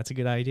cool. Yeah, that's a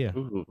good idea.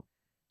 Ooh.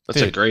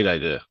 That's a great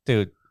idea,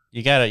 dude.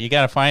 You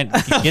gotta find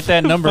get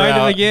that number find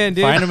out. Him again,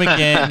 dude. Find him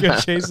again.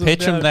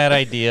 Pitch him him that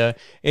idea.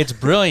 It's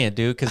brilliant,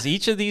 dude. Because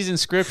each of these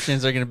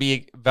inscriptions are going to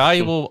be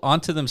valuable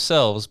onto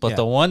themselves, but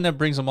the one that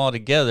brings them all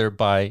together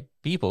by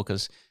Beeple,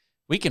 because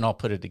we can all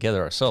put it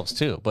together ourselves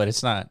too, but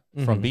it's not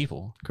from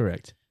Beeple.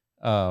 Correct.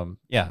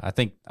 I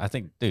think,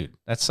 dude,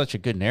 that's such a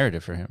good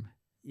narrative for him.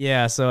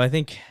 Yeah. So I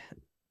think,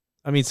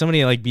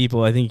 somebody like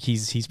Beeple, I think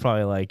he's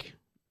probably like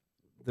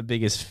the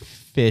biggest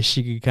fish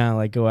you could kind of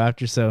like go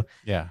after. So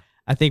yeah,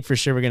 I think for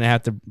sure we're gonna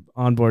have to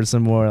onboard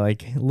some more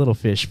like little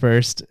fish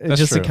first,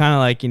 just to kind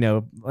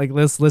of like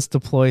let's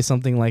deploy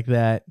something like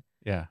that.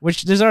 Yeah,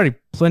 which there's already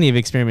plenty of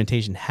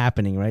experimentation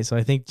happening, right? So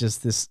I think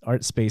just this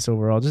art space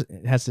overall just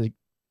has to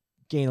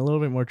gain a little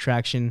bit more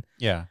traction.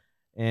 Yeah,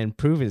 and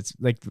prove it's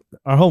like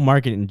our whole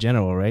market in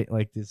general, right?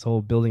 Like this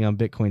whole building on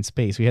Bitcoin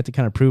space, we have to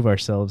kind of prove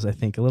ourselves, I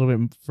think, a little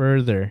bit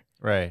further,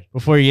 right,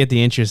 before you get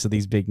the interest of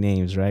these big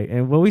names, right?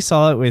 And we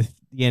saw it with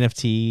the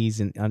NFTs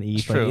and on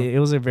ETH, like it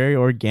was a very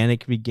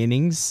organic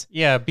beginnings.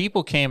 Yeah,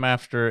 Beeple came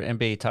after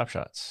NBA Top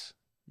Shots.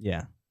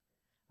 Yeah,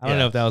 I don't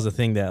know if that was a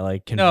thing that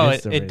like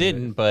convinced it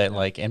didn't, but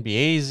like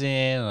NBA's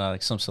in,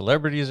 like some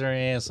celebrities are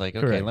in. It's like,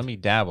 okay, let me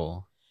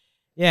dabble.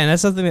 Yeah, and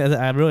that's something that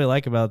I really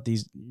like about the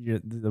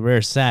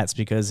rare sats,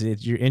 because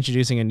you're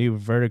introducing a new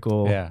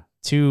vertical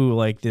to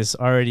like this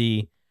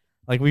already,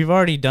 like we've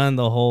already done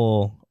the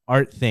whole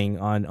art thing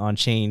on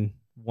chain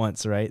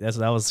once, right?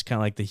 That was kind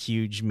of like the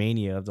huge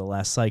mania of the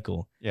last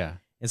cycle. Yeah.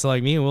 And so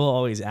like me and we'll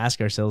always ask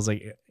ourselves,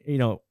 like,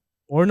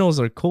 ordinals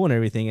are cool and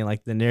everything, and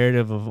like the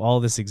narrative of all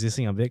this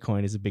existing on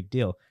Bitcoin is a big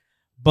deal.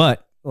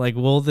 But like,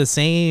 will the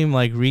same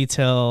like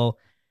retail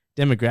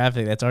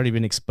demographic that's already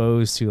been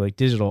exposed to like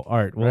digital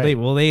art,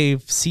 will they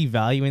see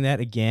value in that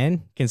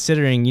again,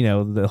 considering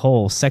the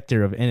whole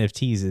sector of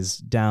NFTs is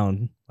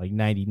down like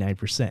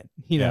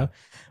 99%,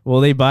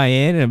 will they buy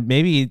in, and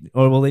maybe,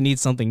 or will they need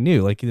something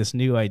new, like this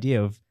new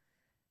idea of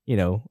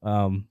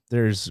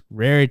there's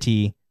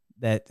rarity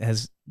that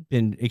has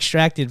been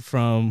extracted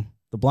from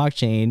the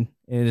blockchain,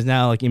 and it is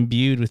now like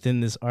imbued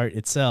within this art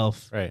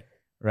itself.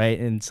 Right.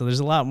 And so there's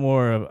a lot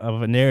more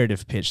of a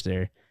narrative pitch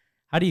there.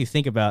 How do you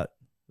think about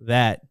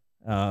that?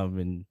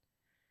 And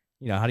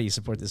how do you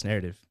support this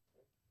narrative?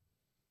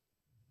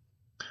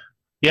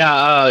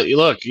 Yeah,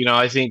 look,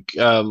 I think,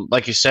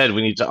 like you said,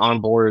 we need to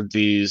onboard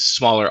these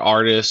smaller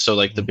artists, so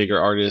like the bigger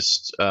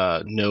artists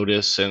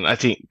notice. And I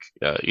think,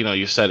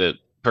 you said it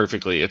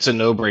perfectly. It's a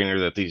no-brainer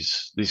that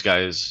these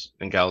guys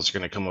and gals are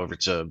going to come over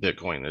to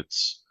Bitcoin.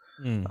 It's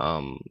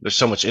there's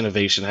so much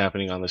innovation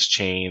happening on this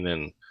chain,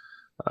 and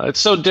it's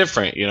so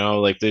different.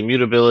 Like the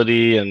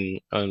immutability and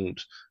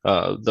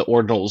the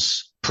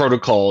ordinals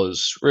protocol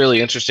is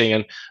really interesting.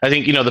 And I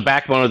think the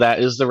backbone of that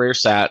is the rare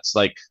sats.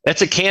 Like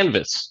that's a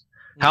canvas.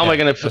 How am I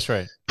going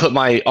to put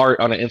my art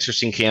on an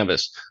interesting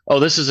canvas? Oh,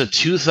 this is a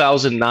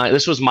 2009.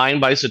 This was mined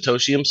by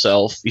Satoshi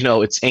himself.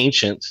 It's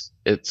ancient.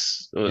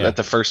 It's at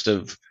the first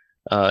of,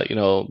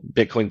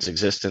 Bitcoin's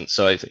existence.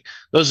 So I think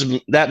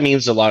that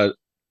means a lot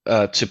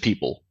to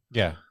people.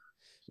 Yeah.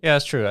 Yeah,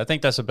 that's true. I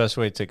think that's the best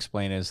way to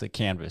explain it is the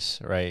canvas,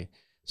 right?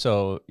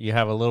 So you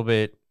have a little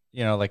bit,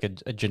 like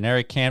a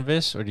generic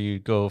canvas, or do you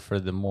go for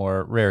the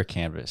more rare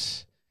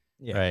canvas?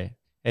 Yeah. Right.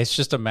 It's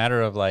just a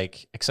matter of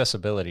like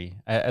accessibility.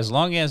 As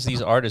long as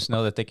these artists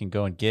know that they can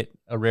go and get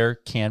a rare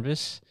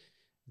canvas,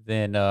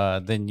 then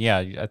yeah,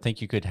 I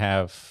think you could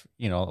have,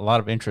 a lot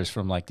of interest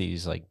from like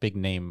these like big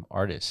name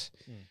artists.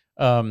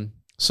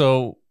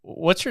 So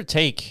what's your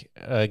take,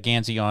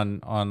 Gansy,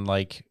 on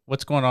like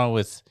what's going on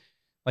with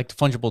like the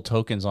fungible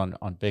tokens on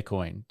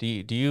Bitcoin?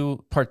 Do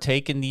you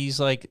partake in these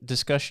like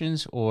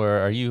discussions, or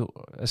are you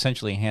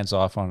essentially hands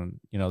off on,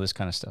 this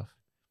kind of stuff?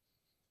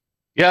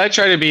 Yeah, I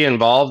try to be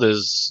involved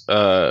as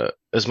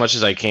much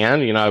as I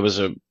can. I was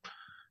a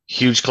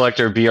huge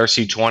collector of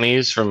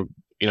BRC20s from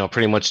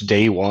pretty much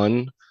day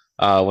one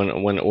when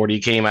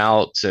Ordi came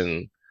out,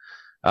 and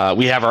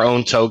we have our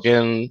own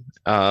token.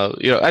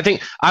 I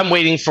think I'm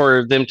waiting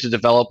for them to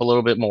develop a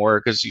little bit more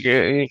because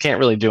you can't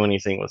really do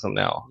anything with them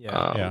now.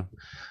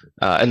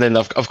 And then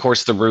of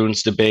course the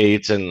runes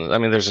debate, and I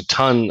mean there's a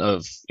ton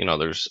of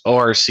there's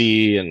ORC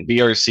and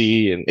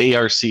BRC and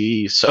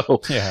ARC,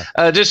 so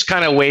just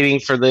kind of waiting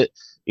for the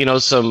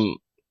some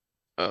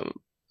a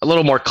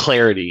little more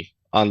clarity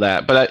on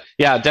that. But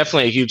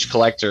definitely a huge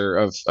collector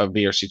of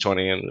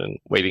BRC20 and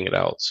waiting it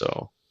out.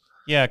 So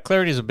yeah,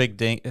 clarity is a big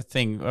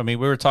thing. I mean,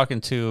 we were talking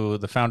to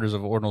the founders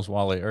of Ordinals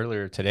Wallet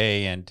earlier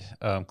today, and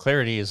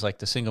clarity is like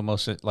the single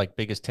most like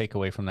biggest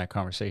takeaway from that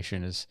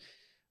conversation is.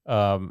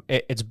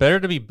 It's better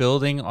to be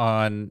building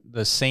on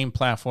the same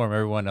platform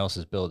everyone else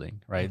is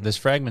building, right? Mm-hmm. This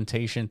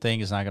fragmentation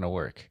thing is not going to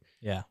work.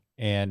 Yeah.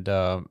 And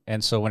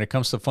so when it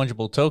comes to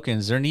fungible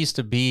tokens, there needs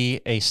to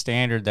be a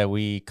standard that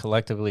we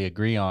collectively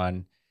agree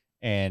on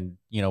and,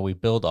 we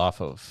build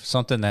off of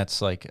something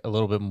that's like a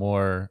little bit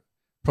more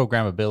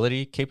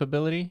programmability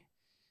capability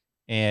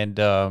and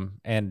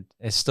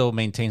it still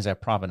maintains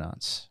that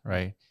provenance,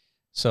 right?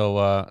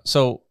 So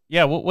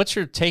yeah, what's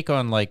your take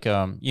on like,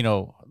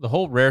 the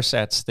whole rare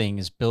sats thing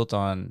is built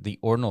on the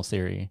ordinal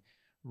theory.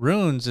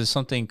 Runes is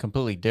something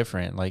completely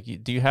different. Like,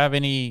 do you have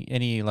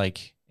any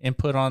like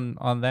input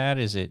on that?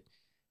 Is it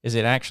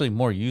actually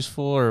more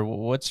useful, or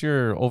what's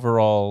your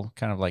overall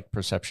kind of like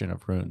perception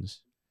of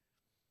runes?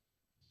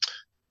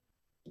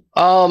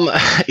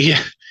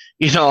 Yeah,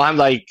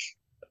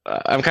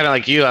 I'm kind of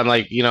like you. I'm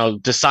like,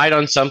 decide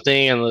on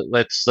something and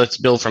let's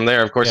build from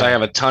there. Of course, I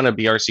have a ton of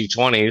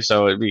BRC20,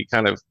 so it'd be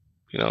kind of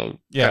kind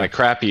of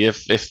crappy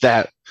if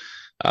that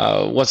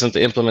wasn't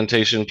the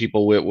implementation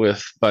people went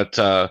with. But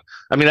I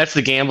mean, that's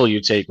the gamble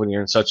you take when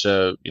you're in such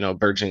a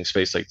burgeoning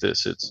space like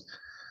this. It's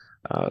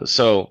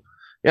so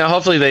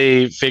hopefully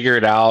they figure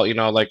it out.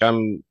 Like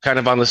I'm kind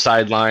of on the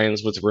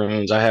sidelines with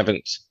runes. I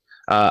haven't.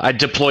 I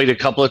deployed a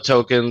couple of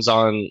tokens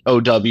on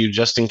OW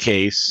just in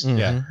case.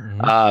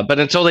 But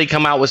until they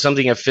come out with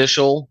something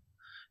official,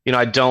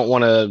 I don't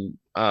want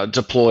to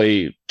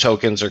deploy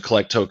tokens or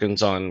collect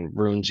tokens on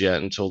runes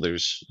yet until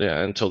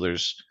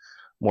there's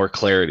more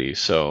clarity.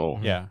 So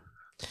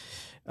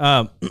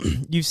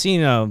you've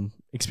seen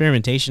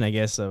experimentation, I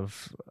guess,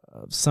 of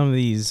some of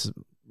these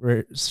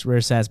rare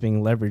sats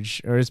being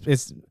leveraged, or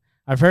it's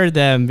I've heard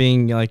them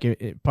being like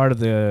part of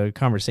the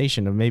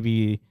conversation of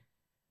maybe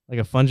like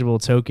a fungible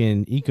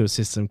token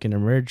ecosystem can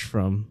emerge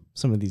from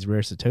some of these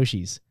rare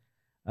Satoshis.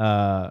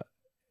 I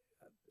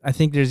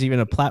think there's even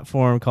a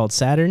platform called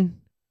Saturn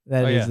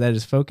that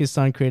is focused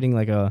on creating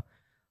like a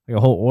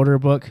whole order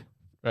book,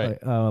 right?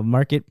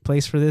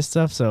 Marketplace for this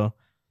stuff. So,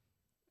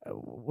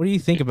 what do you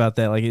think about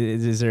that? Like,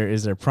 is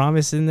there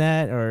promise in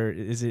that, or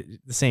is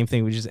it the same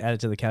thing? We just add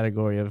it to the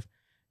category of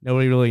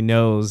nobody really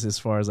knows as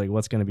far as like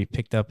what's going to be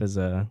picked up as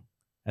a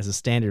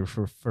standard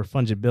for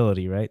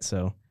fungibility, right?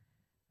 So,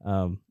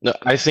 no,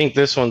 I think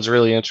this one's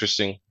really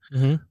interesting.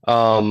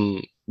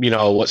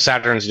 What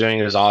Saturn's doing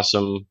is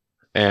awesome,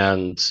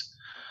 and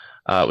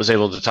was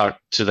able to talk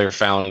to their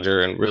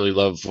founder and really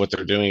love what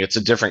they're doing. It's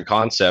a different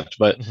concept,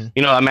 but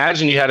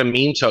imagine you had a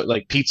meme token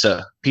like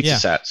pizza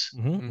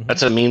sats.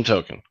 That's a meme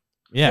token.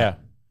 Yeah.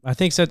 I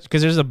think so,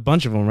 because there's a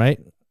bunch of them, right?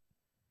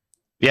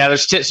 Yeah,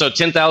 there's so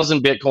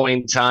 10,000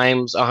 Bitcoin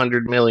times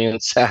 100 million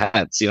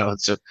sats.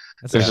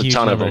 There's a huge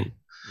ton number. of them.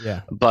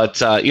 Yeah.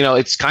 But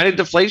it's kind of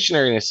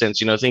deflationary in a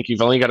sense. I think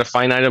you've only got a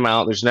finite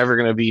amount. There's never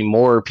going to be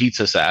more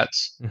pizza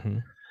sats. Mm-hmm.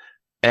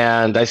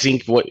 And I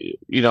think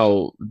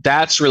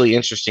that's really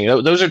interesting.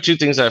 Those are two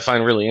things that I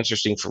find really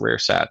interesting for rare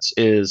sats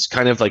is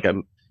kind of like a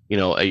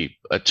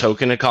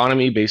token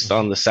economy based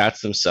on the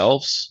sats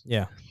themselves.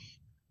 Yeah.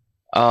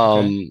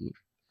 And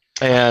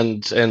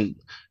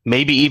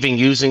maybe even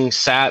using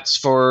sats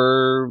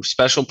for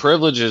special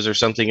privileges or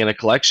something in a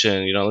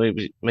collection.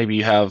 Maybe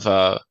you have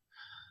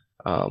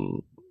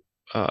an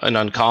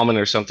uncommon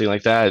or something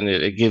like that, and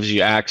it gives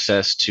you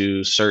access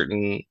to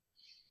certain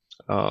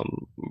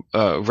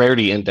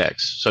rarity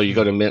index. So you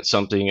go to mint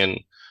something, and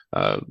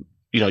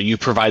you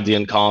provide the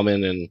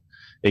uncommon, and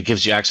it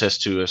gives you access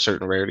to a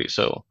certain rarity.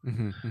 So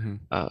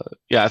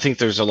I think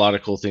there's a lot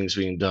of cool things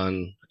being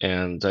done,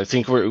 and I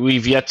think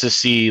we've yet to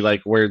see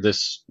like where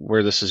this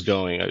is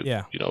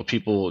going.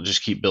 People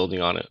just keep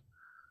building on it.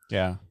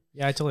 Yeah,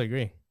 I totally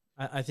agree.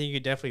 I think you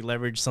could definitely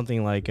leverage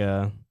something like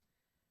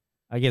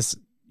I guess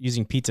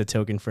using pizza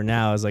token for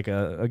now is like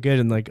a good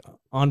and like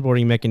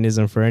onboarding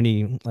mechanism for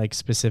any like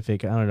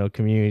specific, I don't know,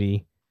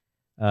 community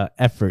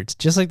efforts.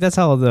 Just like that's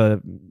how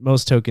the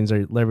most tokens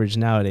are leveraged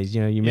nowadays.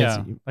 You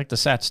mentioned like the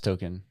Sats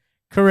token.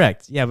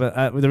 Correct. Yeah,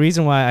 but the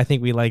reason why I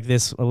think we like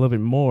this a little bit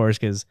more is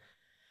because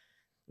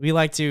we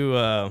like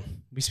to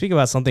we speak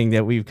about something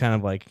that we've kind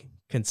of like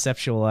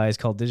conceptualized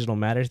called digital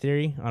matter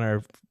theory on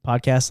our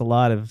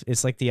podcast.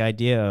 It's like the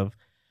idea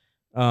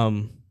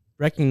of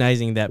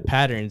recognizing that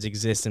patterns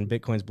exist in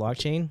Bitcoin's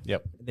blockchain.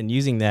 Yep. And then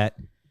using that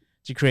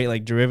to create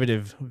like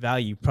derivative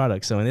value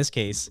products. So in this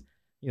case,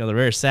 the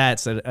rare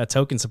sats, a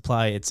token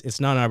supply, it's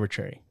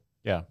non-arbitrary.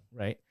 Yeah.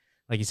 Right.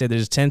 Like you said,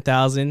 there's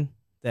 10,000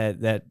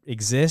 that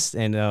exist,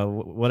 and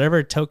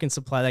whatever token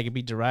supply that could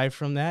be derived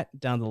from that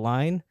down the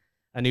line,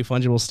 a new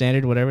fungible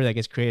standard, whatever that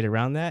gets created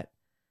around that,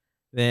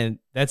 then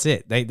that's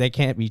it. They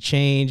can't be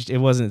changed. It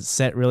wasn't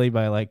set really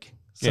by like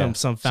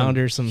some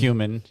founder, some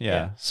human,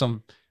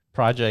 some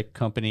project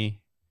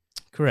company.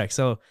 Correct.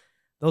 So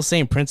those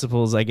same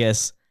principles, I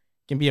guess,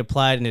 can be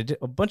applied in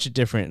a bunch of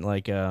different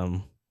like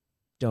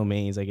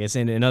domains, I guess.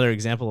 And another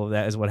example of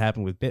that is what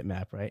happened with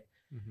Bitmap, right?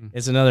 Mm-hmm.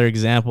 It's another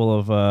example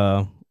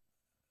of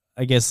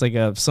I guess like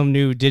some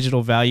new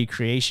digital value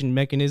creation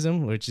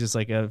mechanism, which is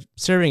like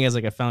serving as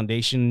like a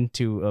foundation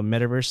to a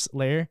metaverse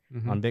layer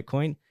on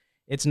Bitcoin.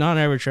 It's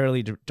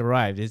non-arbitrarily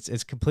derived.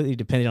 It's completely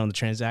dependent on the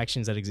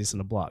transactions that exist in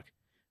the block,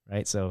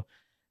 right? So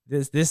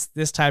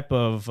this type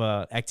of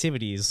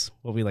activity is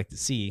what we like to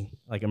see,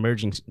 like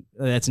emerging.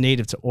 That's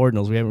native to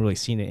ordinals. We haven't really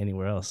seen it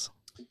anywhere else.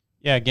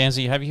 Yeah,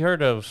 Gansy, have you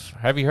heard of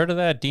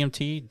that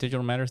DMT,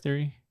 digital matter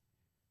theory?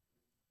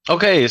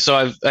 Okay, so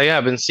I've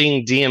been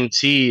seeing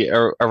DMT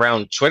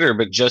around Twitter,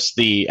 but just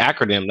the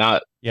acronym,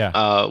 not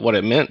what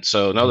it meant.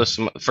 So no, this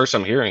is the first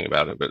I'm hearing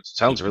about it, but it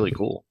sounds really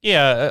cool.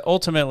 Yeah,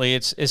 ultimately,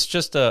 it's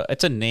just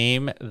a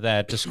name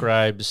that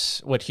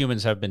describes what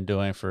humans have been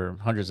doing for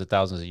hundreds of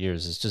thousands of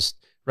years. It's just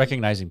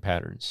recognizing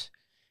patterns,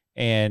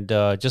 and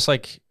just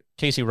like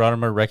Casey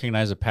Rodimer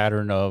recognized a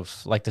pattern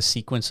of like the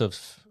sequence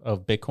of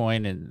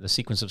Bitcoin and the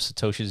sequence of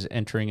Satoshis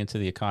entering into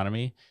the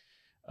economy.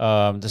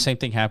 The same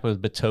thing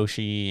happened with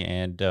Satoshi,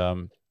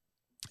 and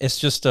it's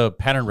just a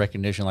pattern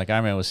recognition. Like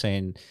Iman was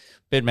saying,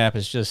 Bitmap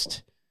is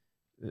just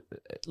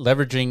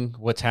leveraging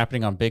what's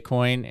happening on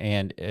Bitcoin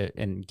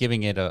and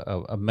giving it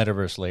a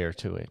metaverse layer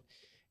to it.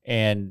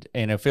 And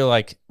I feel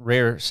like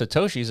rare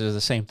Satoshis is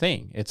the same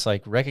thing. It's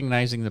like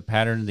recognizing the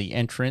pattern, the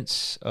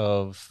entrance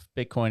of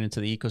Bitcoin into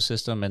the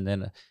ecosystem,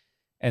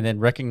 and then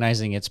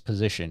recognizing its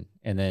position,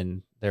 and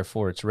then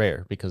therefore it's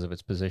rare because of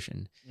its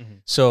position. Mm-hmm.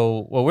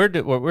 So what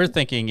we're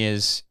thinking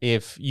is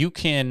if you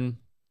can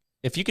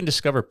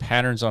discover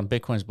patterns on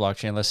Bitcoin's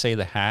blockchain, let's say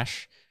the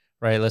hash,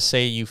 right? Let's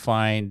say you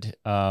find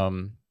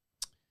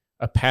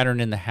a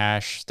pattern in the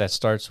hash that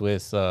starts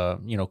with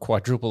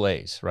quadruple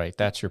A's, right?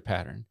 That's your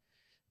pattern.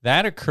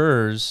 That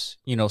occurs,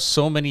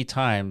 so many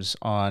times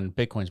on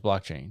Bitcoin's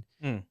blockchain.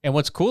 Mm. And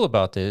what's cool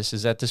about this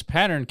is that this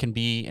pattern can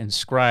be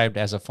inscribed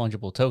as a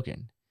fungible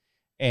token.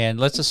 And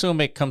let's assume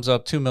it comes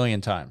up 2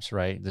 million times,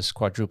 right? This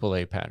quadruple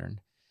A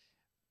pattern.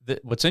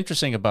 What's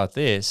interesting about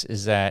this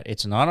is that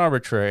it's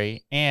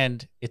non-arbitrary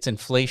and it's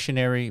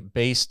inflationary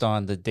based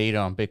on the data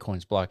on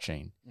Bitcoin's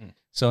blockchain. Mm.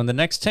 So in the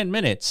next 10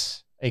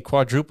 minutes, a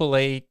quadruple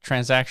A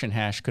transaction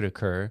hash could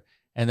occur,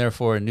 and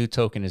therefore a new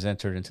token is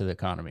entered into the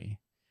economy.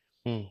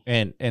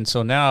 Mm. And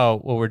so now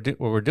what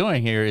we're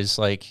doing here is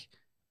like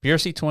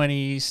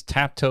BRC20s,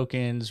 tap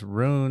tokens,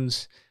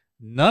 runes,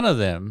 none of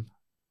them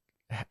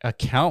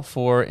account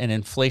for an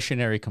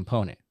inflationary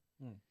component.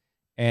 Hmm.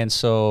 And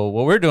so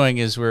what we're doing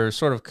is we're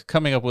sort of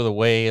coming up with a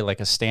way,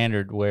 like a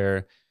standard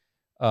where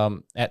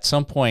at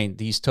some point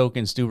these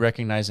tokens do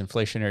recognize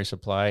inflationary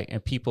supply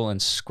and people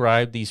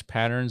inscribe these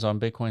patterns on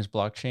Bitcoin's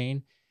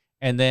blockchain.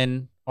 And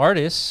then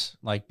artists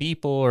like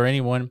people or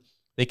anyone,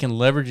 they can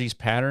leverage these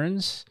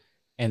patterns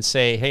and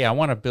say, hey, I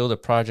want to build a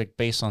project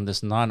based on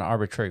this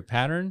non-arbitrary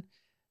pattern.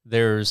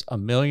 There's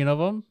 1 million of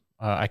them.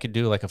 I could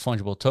do like a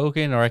fungible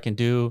token, or I can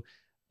do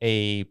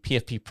a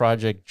PFP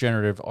project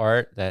generative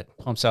art that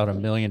pumps out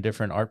 1 million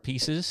different art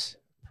pieces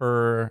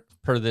per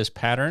this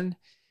pattern.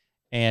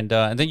 And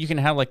then you can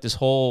have like this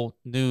whole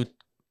new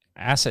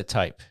asset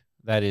type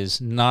that is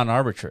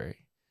non-arbitrary,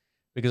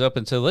 because up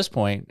until this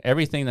point,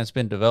 everything that's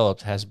been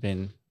developed has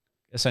been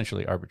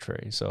essentially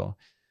arbitrary. So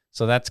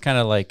that's kind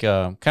of like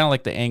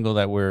the angle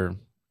that we're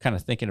kind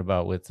of thinking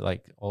about with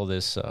like all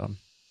this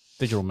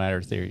digital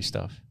matter theory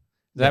stuff.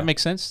 Does that make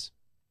sense?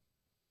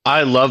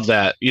 I love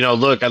that.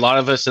 Look, a lot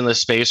of us in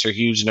this space are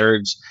huge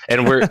nerds,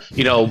 and we're,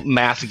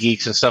 math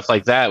geeks and stuff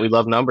like that. We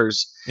love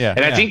numbers. Yeah.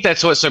 And I think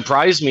that's what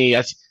surprised me.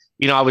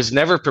 I was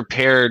never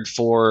prepared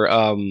for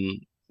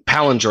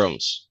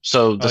palindromes.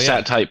 So the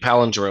sat type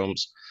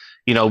palindromes,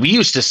 we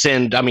used to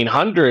send,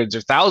 hundreds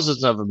or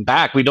thousands of them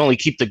back. We'd only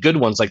keep the good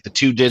ones, like the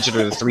 2-digit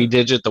or the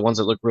 3-digit, the ones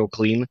that look real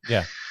clean.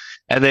 Yeah.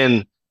 And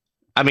then,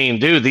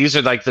 dude, these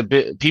are like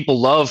people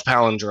love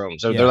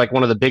palindromes. They're like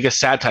one of the biggest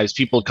sat types.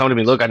 People come to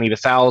me, look, I need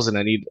 1,000.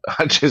 I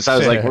was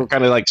like, we're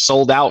kind of like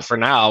sold out for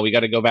now. We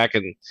got to go back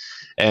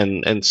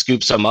and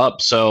scoop some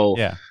up. So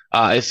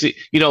it's,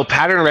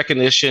 pattern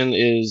recognition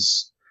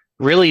is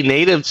really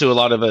native to a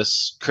lot of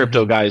us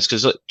crypto guys,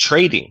 because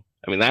trading,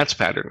 that's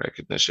pattern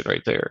recognition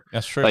right there.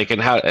 That's true. Like,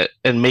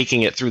 and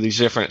making it through these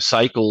different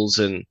cycles.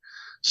 And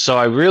so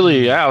I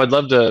really, I would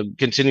love to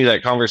continue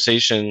that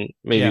conversation,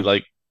 maybe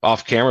like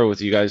off camera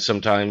with you guys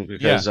sometime,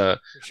 because sure.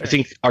 I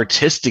think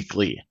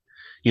artistically,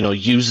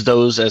 use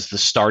those as the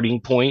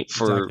starting point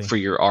for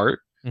your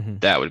art. Mm-hmm.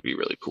 That would be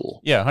really cool.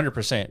 Yeah,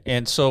 100%.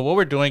 And so what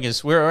we're doing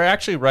is we're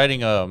actually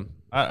writing I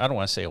don't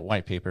want to say a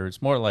white paper.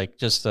 It's more like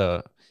just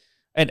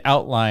an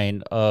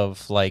outline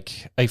of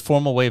like a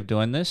formal way of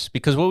doing this,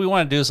 because what we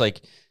want to do is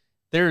like,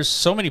 there's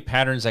so many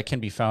patterns that can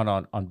be found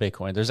on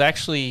Bitcoin. There's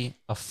actually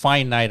a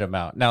finite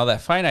amount. Now that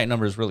finite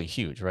number is really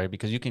huge, right?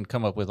 Because you can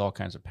come up with all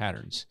kinds of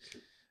patterns.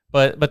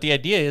 But the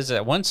idea is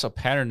that once a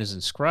pattern is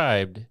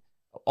inscribed,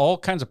 all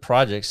kinds of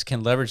projects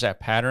can leverage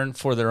that pattern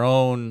for their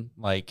own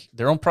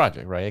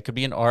project, right? It could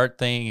be an art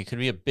thing, it could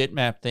be a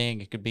bitmap thing,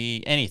 it could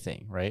be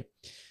anything, right?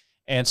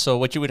 And so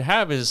what you would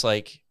have is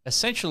like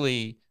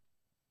essentially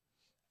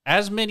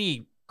as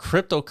many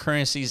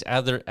cryptocurrencies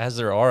as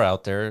there are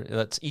out there,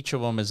 that's each of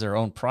them is their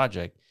own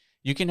project.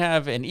 You can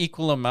have an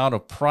equal amount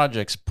of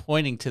projects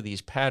pointing to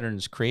these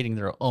patterns, creating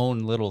their own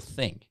little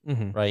thing,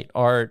 right?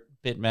 Art,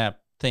 bitmap,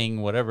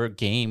 thing, whatever,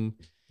 game.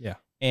 Yeah.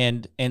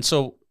 And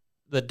so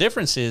the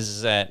difference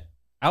is that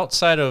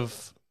outside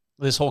of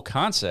this whole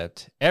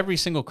concept, every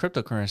single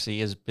cryptocurrency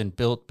has been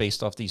built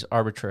based off these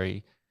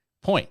arbitrary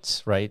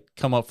points, right?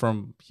 Come up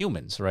from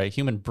humans, right?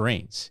 Human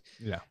brains.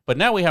 Yeah. But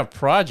now we have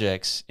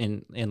projects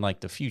in like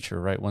the future,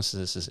 right? Once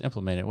this is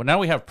implemented. Well, now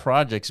we have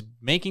projects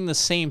making the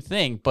same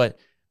thing, but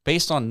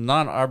based on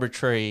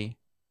non-arbitrary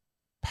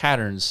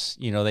patterns,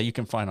 that you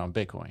can find on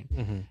Bitcoin.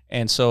 Mm-hmm.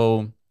 And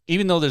so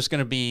even though there's going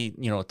to be,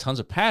 tons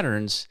of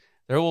patterns,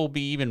 there will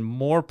be even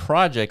more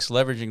projects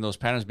leveraging those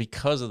patterns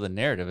because of the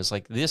narrative. It's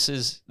like, this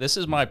is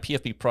my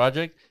PFP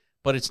project,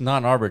 but it's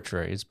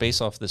non-arbitrary. It's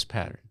based off this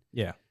pattern.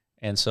 Yeah.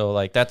 And so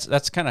like,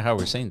 that's kind of how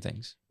we're saying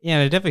things. Yeah.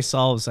 And it definitely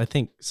solves, I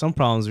think, some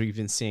problems we've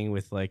been seeing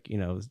with like,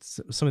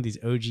 some of these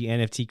OG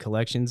NFT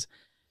collections.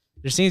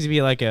 There seems to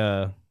be like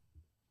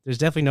there's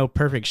definitely no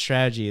perfect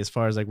strategy as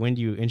far as like, when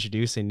do you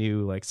introduce a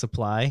new like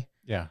supply?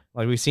 Yeah.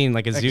 Like we've seen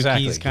like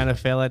Azuki's kind of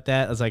fail at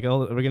that. It's like, oh,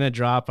 we're going to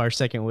drop our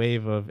second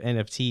wave of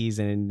NFTs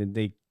and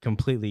they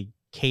completely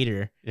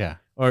cater. Yeah.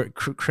 Or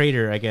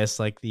crater, I guess,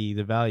 like the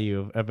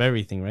value of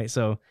everything. Right.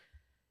 So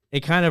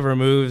it kind of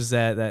removes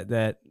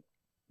that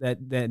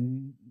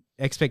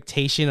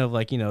expectation of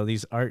like,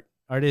 these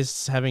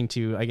artists having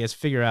to, I guess,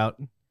 figure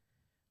out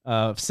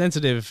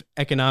sensitive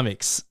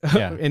economics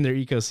in their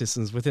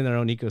ecosystems, within their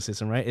own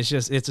ecosystem. Right.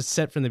 It's a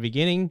set from the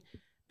beginning,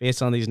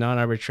 based on these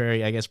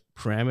non-arbitrary, I guess,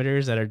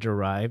 parameters that are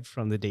derived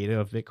from the data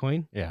of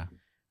Bitcoin. Yeah.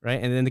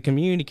 Right. And then the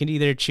community can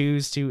either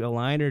choose to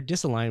align or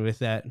disalign with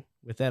that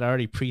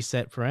already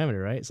preset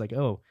parameter. Right. It's like,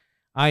 oh,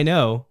 I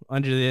know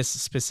under this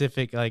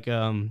specific like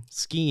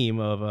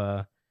scheme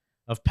of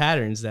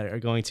patterns that are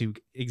going to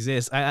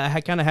exist,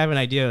 I kind of have an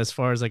idea as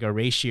far as like a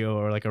ratio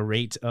or like a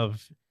rate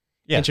of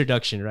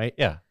introduction. Right.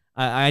 Yeah.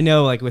 I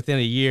know like within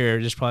a year,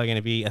 there's probably going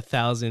to be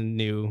 1,000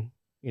 new,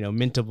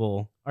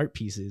 mintable art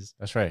pieces.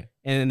 That's right.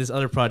 And in this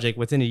other project,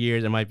 within a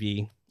year, there might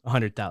be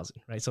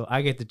 100,000, right? So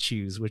I get to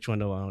choose which one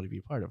do I want to be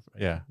a part of.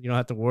 Right? Yeah. You don't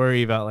have to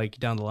worry about like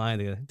down the line,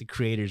 the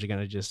creators are going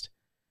to just,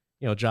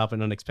 drop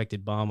an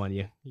unexpected bomb on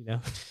you,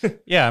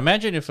 Yeah.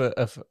 Imagine if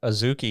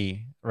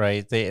Azuki,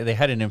 right, they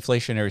had an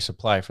inflationary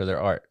supply for their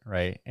art,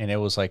 right? And it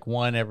was like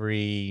one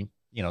every,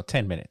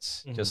 10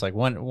 minutes, just like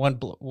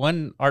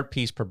one art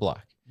piece per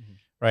block,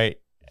 right?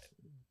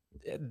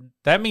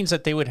 That means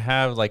that they would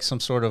have like some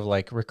sort of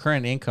like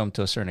recurrent income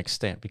to a certain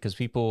extent, because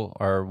people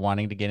are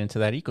wanting to get into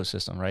that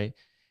ecosystem, right?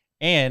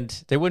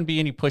 And there wouldn't be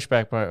any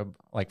pushback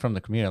from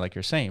the community, like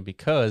you're saying,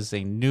 because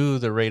they knew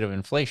the rate of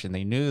inflation.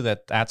 They knew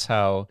that that's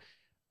how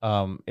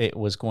it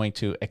was going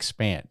to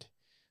expand.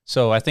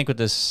 So I think with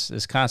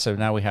this concept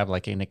now we have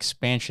like an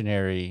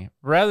expansionary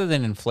rather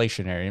than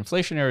inflationary.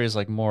 Inflationary is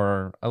like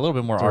a little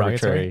bit more Derogatory?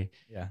 arbitrary.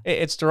 Yeah.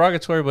 It's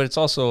derogatory, but it's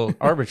also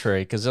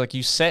arbitrary because like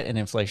you set an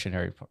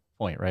inflationary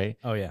point, right?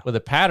 Oh yeah. With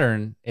a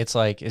pattern, it's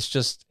like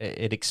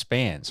it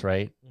expands,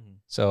 right? Mhm.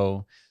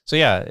 So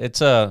yeah, it's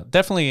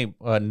definitely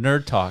a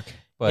nerd talk.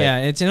 But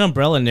yeah, it's an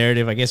umbrella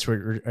narrative. I guess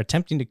we're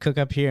attempting to cook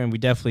up here, and we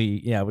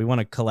definitely, we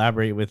want to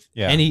collaborate with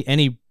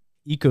any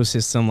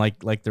ecosystem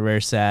like the rare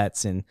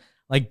sats and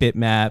like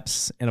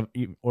bitmaps and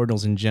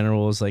ordinals in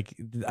general. Is like,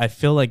 I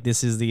feel like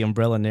this is the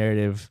umbrella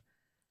narrative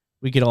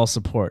we could all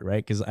support,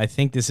 right? Because I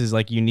think this is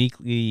like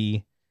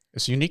uniquely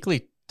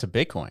to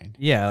Bitcoin.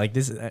 Yeah, like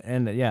this,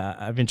 and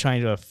I've been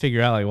trying to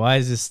figure out like why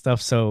is this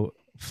stuff so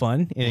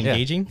fun and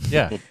engaging?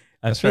 Yeah.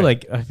 I feel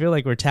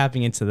like we're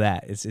tapping into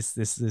that. It's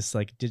this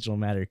like digital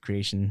matter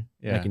creation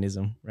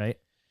mechanism, right?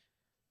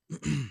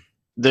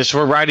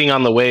 We're riding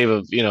on the wave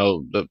of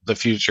the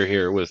future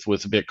here with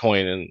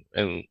Bitcoin,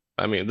 and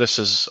I mean this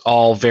is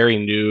all very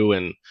new,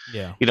 and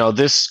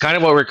this kind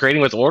of what we're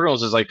creating with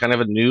ordinals is like kind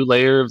of a new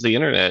layer of the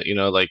internet.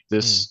 Like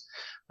this.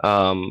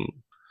 I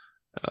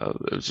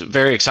was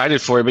very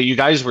excited for it, but you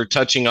guys were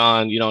touching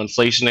on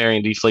inflationary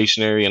and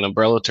deflationary and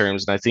umbrella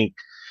terms, and I think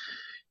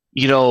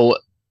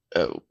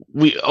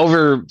we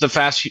over the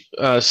past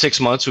 6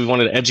 months we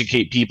wanted to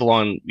educate people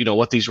on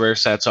what these rare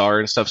sats are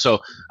and stuff. So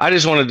I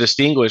just want to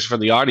distinguish for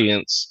the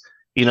audience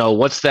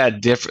what's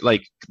that different,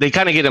 like they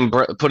kind of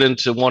get put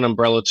into one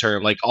umbrella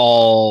term, like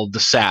all the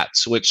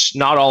sats, which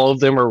not all of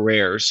them are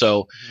rare.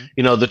 So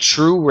the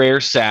true rare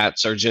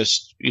sats are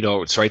just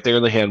it's right there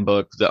in the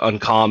handbook, the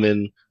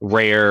uncommon,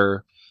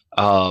 rare,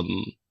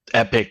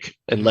 epic,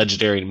 and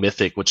legendary and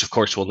mythic, which of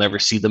course we'll never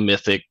see the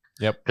mythic.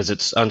 Yep. Because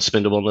it's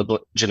unspendable in the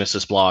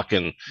Genesis block,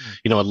 and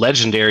a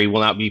legendary will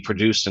not be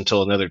produced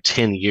until another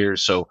 10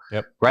 years. So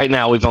right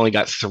now we've only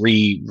got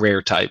 3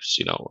 rare types,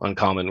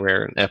 uncommon,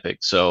 rare, and epic.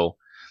 So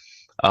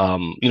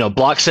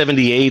block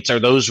 78s are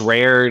those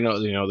rare.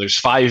 There's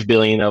 5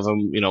 billion of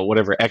them.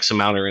 Whatever X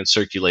amount are in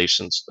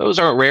circulations. Those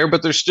aren't rare,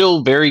 but they're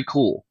still very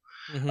cool.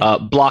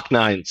 Block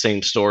 9,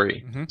 same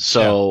story.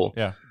 So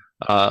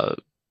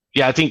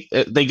I think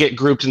they get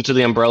grouped into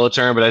the umbrella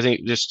term, but I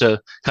think just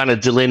to kind of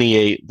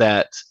delineate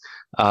that.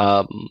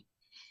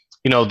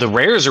 The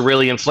rares are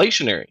really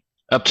inflationary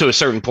up to a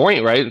certain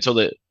point, right? Until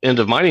the end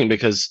of mining,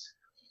 because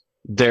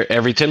they're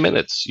every 10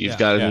 minutes you've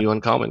got a new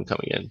uncommon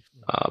coming in.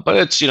 But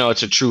it's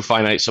it's a true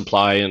finite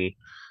supply, and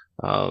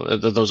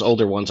those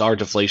older ones are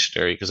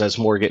deflationary because as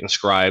more get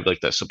inscribed,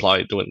 like that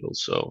supply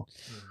dwindles. So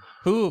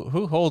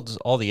who holds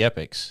all the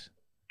epics?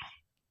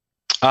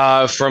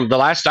 From the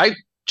last I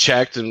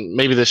checked, and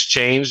maybe this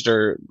changed,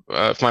 or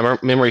if my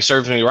memory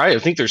serves me right, I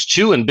think there's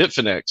 2 in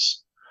Bitfinex.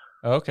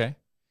 Okay.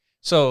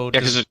 So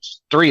because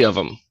it's 3 of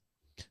them.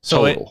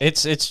 So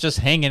it's just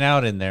hanging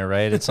out in there,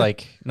 right? It's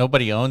like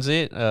nobody owns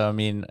it. I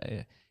mean,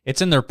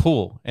 it's in their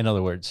pool. In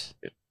other words,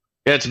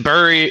 it's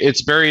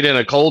buried in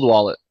a cold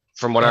wallet,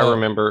 from what I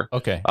remember.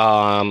 Okay.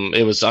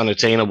 It was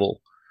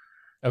unattainable.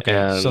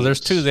 Okay. So there's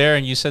 2 there,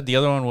 and you said the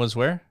other one was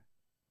where?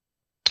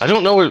 I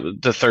don't know where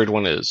the third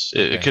one is.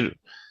 It could.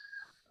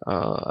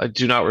 I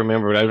do not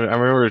remember. I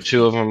remember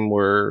 2 of them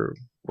were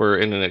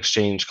in an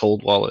exchange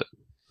cold wallet.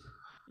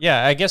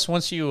 Yeah, I guess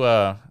once you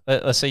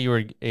let's say you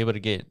were able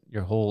to get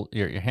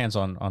your hands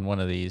on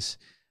one of these,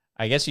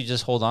 I guess you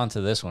just hold on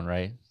to this one,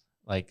 right?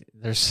 Like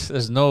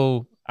there's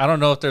no, I don't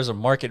know if there's a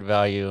market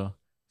value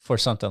for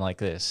something like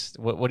this.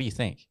 What do you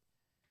think?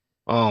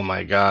 Oh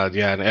my God,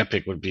 yeah, an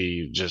epic would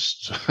be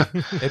just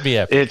it'd be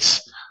epic.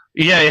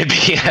 It'd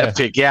be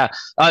epic, yeah.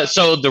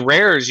 So the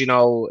rares,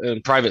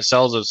 in private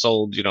sales have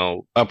sold,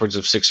 upwards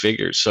of 6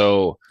 figures.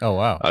 So oh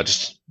wow,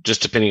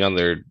 just depending on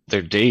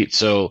their date.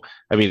 So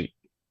I mean,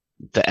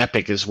 the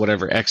epic is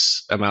whatever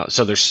X amount.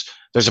 So there's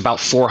about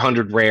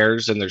 400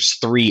 rares, and there's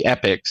 3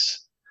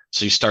 epics.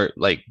 So you start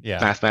like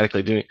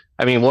mathematically doing.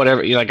 I mean,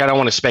 whatever. I don't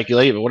want to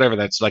speculate, but whatever.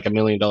 That's like $1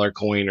 million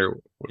coin,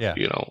 or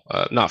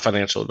not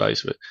financial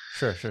advice, but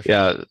sure.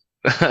 Yeah.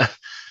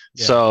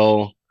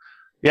 So.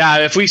 Yeah,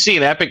 if we see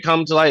an epic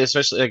come to light,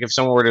 especially like if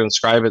someone were to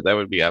inscribe it, that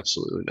would be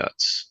absolutely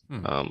nuts.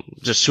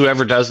 Just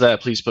whoever does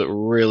that, please put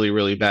really,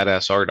 really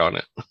badass art on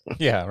it.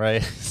 Yeah,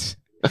 right.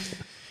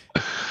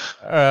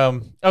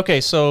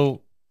 Okay,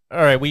 so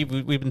all right, we've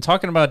been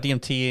talking about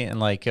DMT and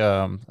like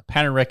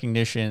pattern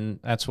recognition.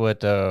 That's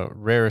what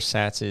rare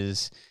sats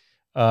is.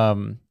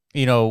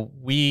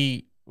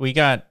 We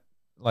got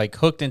like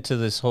hooked into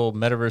this whole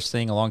metaverse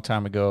thing a long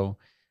time ago.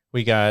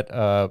 We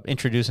got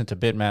introduced into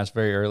bitmaps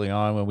very early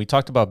on. When we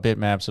talked about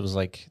bitmaps, it was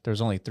like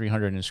there's only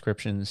 300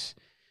 inscriptions.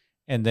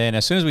 And then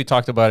as soon as we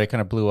talked about it, it kind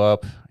of blew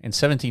up. In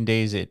 17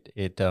 days, it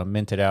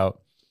minted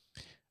out.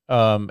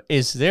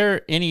 Is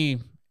there any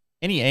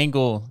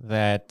angle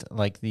that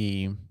like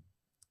the,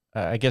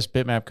 I guess,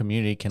 bitmap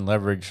community can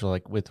leverage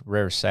like with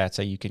rare sats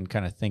that you can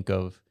kind of think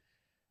of?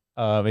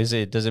 Does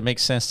it make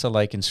sense to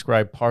like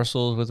inscribe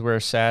parcels with rare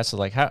sats?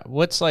 Like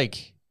what's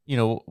like,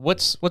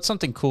 what's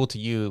something cool to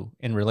you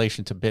in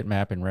relation to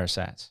bitmap and rare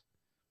sats?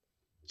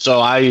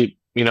 So I,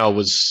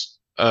 was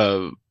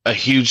a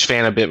huge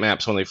fan of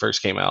bitmaps when they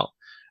first came out,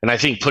 and I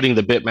think putting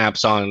the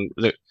bitmaps on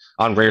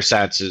rare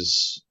sats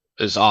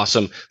is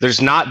awesome.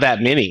 There's not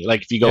that many.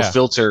 Like if you go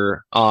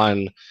filter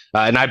on,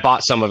 and I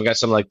bought some. I've got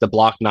some like the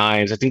block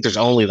nines. I think there's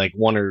only like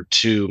one or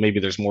two. Maybe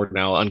there's more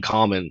now.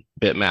 Uncommon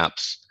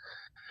bitmaps.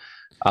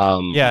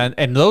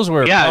 And those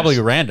were probably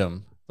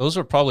random. Those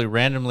were probably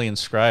randomly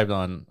inscribed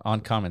on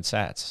common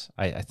sats.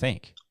 I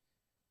think.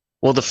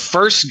 Well, the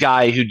first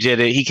guy who did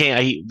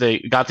it, they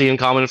got the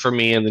uncommon for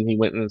me, and then he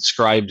went and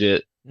inscribed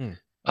it.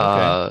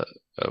 Okay.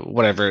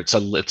 Whatever. It's a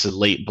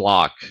late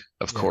block,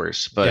 of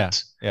course,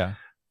 but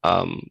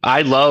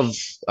I love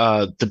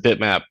the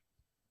bitmap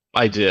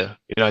idea.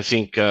 I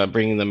think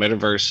bringing the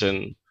metaverse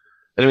and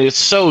I mean it's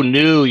so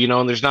new,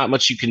 and there's not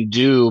much you can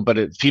do,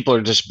 but people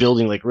are just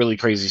building like really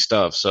crazy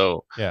stuff.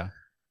 So put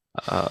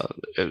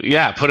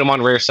them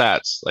on rare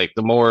sats. Like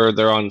the more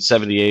they're on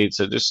 78s,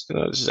 it just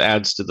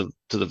adds to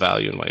the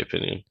value, in my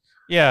opinion.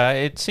 Yeah,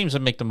 it seems to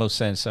make the most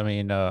sense. I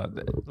mean,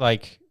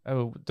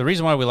 the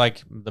reason why we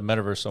like the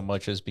metaverse so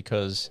much is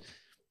because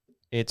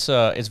it's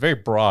very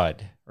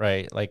broad,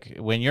 right? Like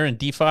when you're in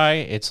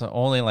DeFi, it's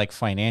only like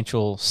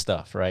financial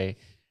stuff, right?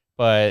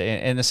 But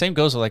and the same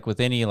goes like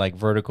with any like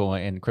vertical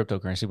in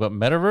cryptocurrency. But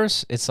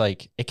metaverse, it's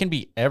like it can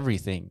be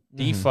everything,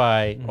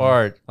 DeFi,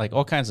 art, like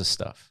all kinds of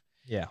stuff.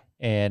 Yeah.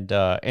 And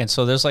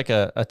so there's like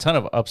a ton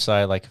of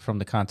upside, like from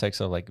the context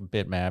of like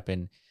bitmap,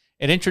 and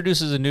it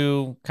introduces a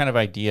new kind of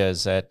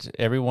ideas that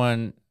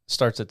everyone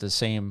starts at the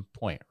same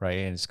point, right?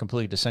 And it's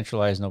completely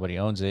decentralized. Nobody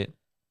owns it.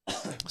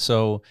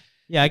 So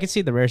yeah, I can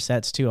see the rare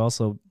sets too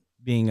also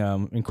being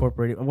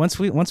incorporated. Once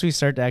we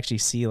start to actually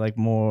see like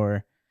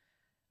more,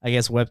 I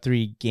guess,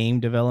 Web3 game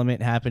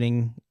development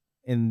happening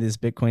in this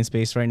Bitcoin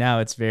space right now,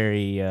 it's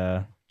very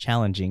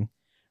challenging,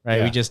 right?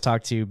 Yeah. We just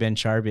talked to Ben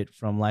Charbit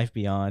from Life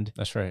Beyond.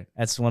 That's right.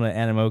 That's one of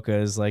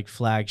Animoca's like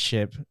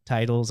flagship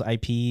titles,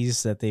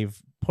 IPs that they've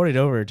ported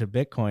over to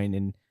Bitcoin,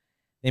 and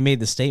they made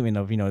the statement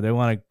of, they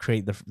want to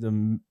create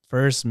the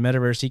first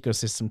metaverse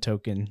ecosystem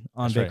token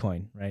on That's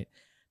Bitcoin, right?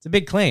 It's a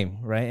big claim,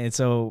 right? And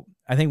so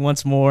I think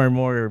once more and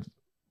more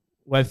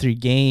Web3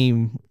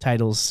 game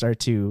titles start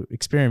to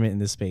experiment in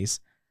this space,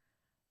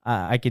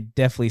 I could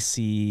definitely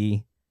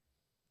see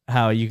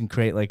how you can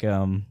create like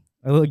a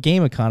little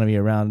game economy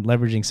around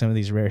leveraging some of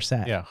these rare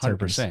sats. Yeah,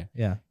 100%.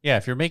 Yeah, yeah.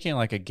 If you're making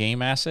like a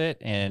game asset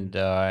and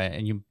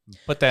you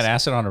put that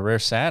asset on a rare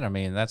sat, I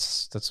mean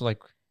that's like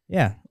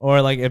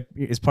or like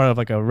it's part of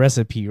like a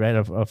recipe, right?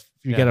 Of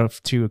you got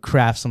to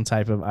craft some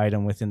type of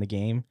item within the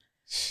game.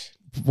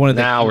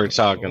 Now we're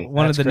talking.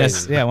 One of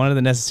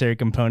the necessary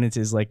components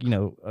is like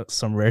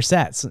some rare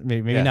sats.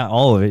 Maybe not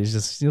all of it.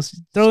 It's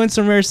just throw in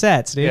some rare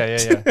sats, dude.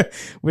 Yeah.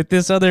 With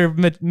this other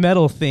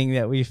metal thing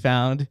that we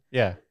found.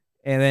 Yeah.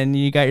 And then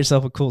you got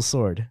yourself a cool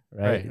sword,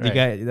 right? You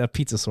got a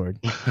pizza sword.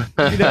 You know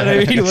what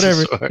I mean?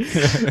 Whatever.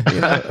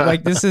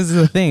 Like this is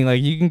the thing.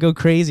 Like you can go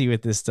crazy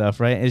with this stuff,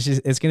 right?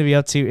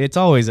 It's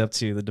always up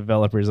to the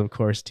developers, of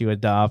course, to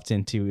adopt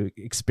and to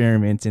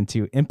experiment and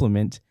to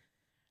implement,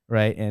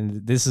 right?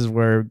 And this is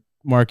where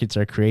markets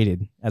are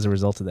created as a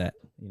result of that,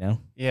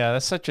 Yeah,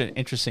 that's such an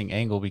interesting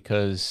angle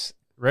because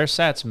rare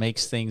sats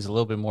makes things a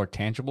little bit more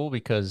tangible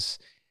because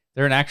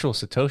they're an actual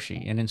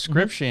Satoshi. An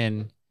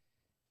inscription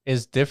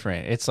is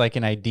different. It's like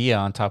an idea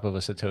on top of a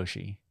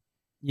Satoshi.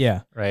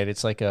 Yeah. Right?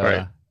 It's like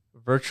a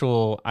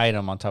virtual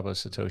item on top of a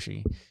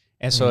Satoshi.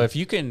 And so if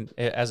you can,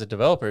 as a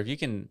developer, if you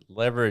can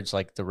leverage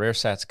like the rare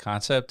sats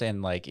concept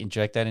and like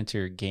inject that into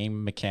your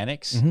game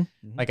mechanics,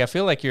 like I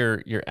feel like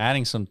you're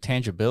adding some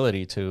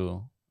tangibility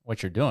to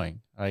what you're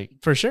doing. Like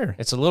for sure.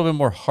 It's a little bit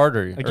more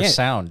harder or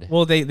sound.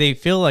 Well, they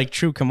feel like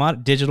true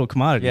digital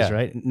commodities,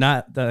 right?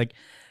 Not like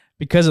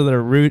because of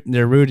they're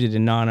rooted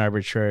in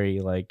non-arbitrary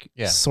like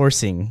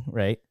sourcing,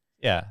 right?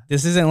 Yeah.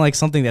 This isn't like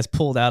something that's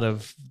pulled out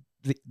of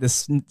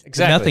this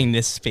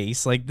nothingness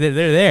space. Like they're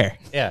there.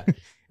 Yeah.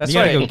 That's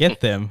why you gotta go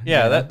get them.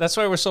 Yeah, that's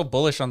why we're so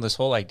bullish on this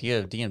whole idea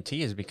of DMT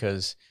is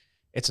because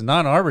it's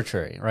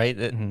non-arbitrary, right?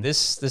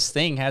 This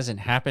thing hasn't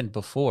happened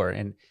before,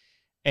 and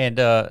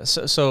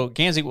so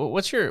Gansy,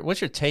 what's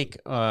your take?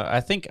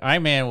 I think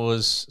Iman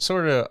was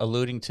sort of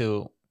alluding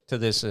to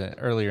this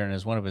earlier, and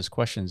as one of his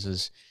questions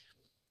is,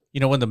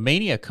 when the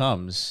mania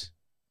comes,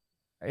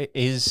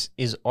 is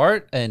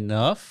art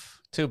enough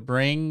to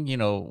bring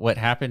what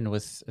happened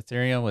with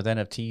Ethereum with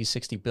NFTs,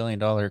 $60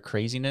 billion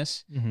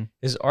craziness?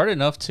 Is art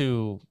enough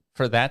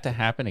for that to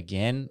happen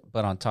again,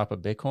 but on top of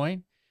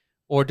Bitcoin,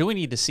 or do we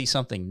need to see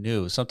something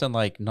new, something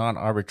like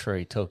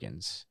non-arbitrary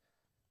tokens?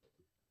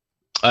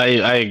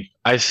 I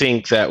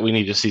think that we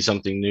need to see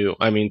something new.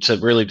 I mean, to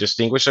really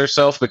distinguish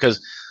ourselves,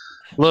 because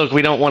look,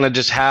 we don't want to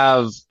just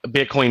have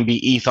Bitcoin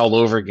be ETH all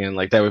over again.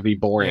 Like that would be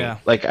boring. Yeah.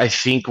 Like I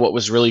think what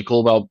was really cool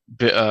about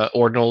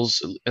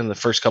ordinals in the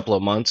first couple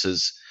of months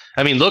is,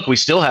 I mean, look, we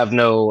still have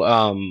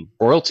no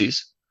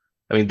royalties.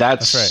 I mean,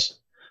 that's right.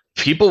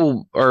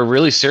 People are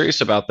really serious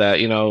about that,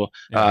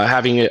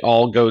 having it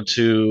all go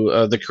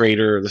to the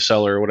creator or the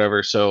seller or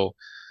whatever. So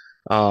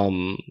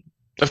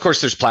Of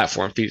course, there's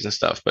platform fees and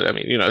stuff, but I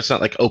mean, it's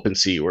not like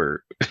OpenSea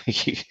where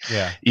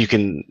you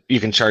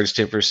can charge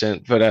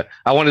 10%. But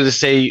I wanted to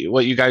say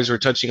what you guys were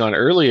touching on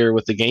earlier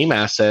with the game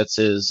assets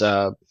is,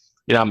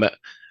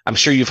 I'm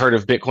sure you've heard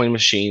of Bitcoin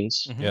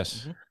machines.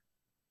 Yes.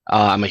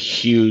 I'm a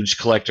huge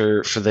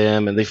collector for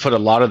them, and they put a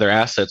lot of their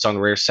assets on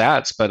rare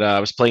sats. But I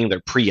was playing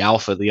their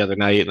pre-alpha the other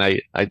night, and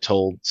I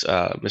told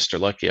Mr.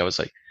 Lucky, I was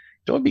like,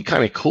 what would be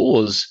kind of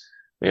cool is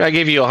maybe I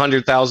gave you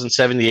 100,000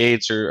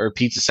 78s or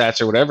pizza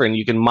sats or whatever, and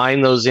you can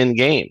mine those in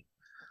game.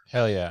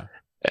 Hell yeah.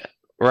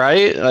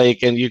 Right?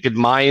 Like, and you could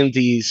mine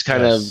these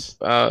kind Yes.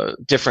 of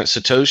different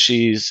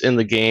Satoshis in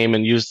the game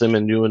and use them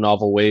in new and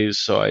novel ways.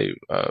 So I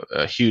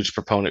a huge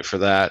proponent for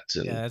that.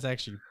 And Yeah, that's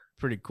actually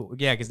pretty cool.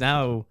 Yeah, because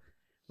now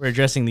we're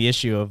addressing the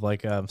issue of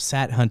like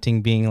sat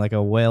hunting being like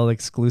a whale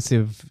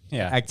exclusive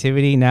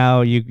activity.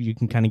 Now you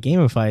can kind of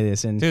gamify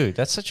this and dude,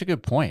 that's such a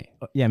good point.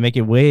 Yeah, make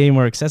it way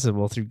more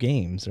accessible through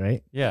games,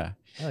 right? Yeah.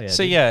 Oh, yeah,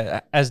 so dude. yeah,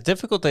 as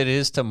difficult it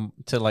is to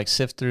like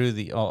sift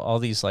through all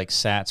these like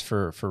sats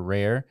for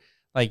rare,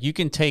 like you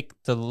can take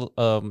the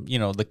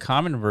the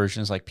common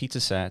versions like pizza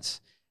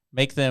sats,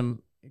 make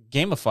them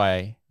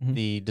gamify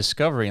the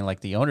discovery and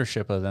like the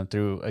ownership of them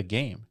through a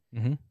game.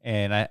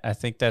 And I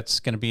think that's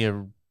going to be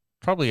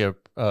probably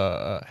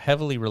a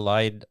heavily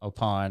relied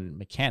upon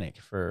mechanic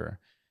for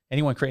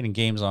anyone creating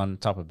games on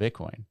top of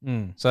Bitcoin.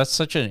 So that's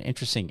such an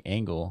interesting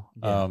angle.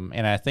 Yeah.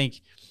 And I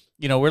think,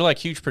 we're like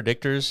huge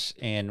predictors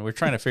and we're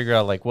trying to figure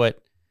out like what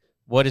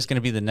is going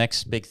to be the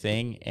next big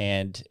thing.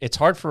 And it's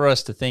hard for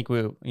us to think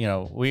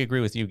we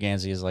agree with you,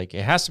 Gansy, is like,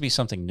 it has to be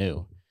something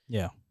new.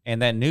 Yeah.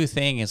 And that new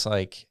thing is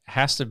like,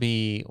 has to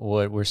be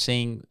what we're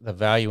seeing the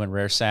value in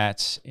rare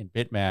sats in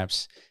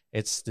bitmaps.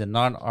 It's the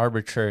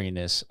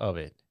non-arbitrariness of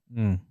it.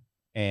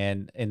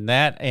 And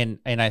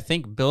I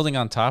think building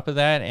on top of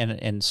that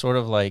and sort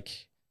of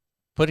like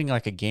putting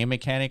like a game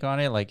mechanic on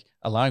it, like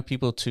allowing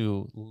people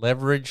to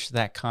leverage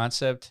that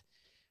concept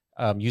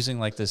using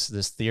like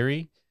this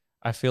theory,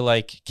 I feel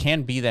like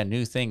can be that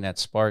new thing that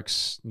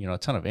sparks, a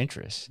ton of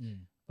interest.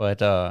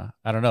 But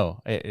I don't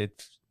know.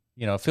 It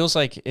feels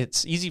like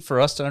it's easy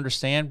for us to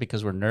understand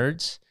because we're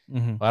nerds.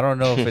 But I don't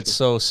know if it's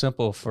so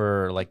simple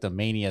for like the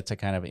mania to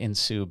kind of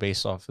ensue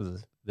based off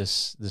of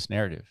this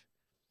narrative.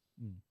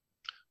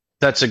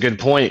 That's a good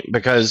point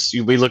because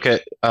we look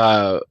at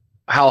how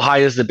high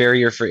is the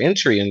barrier for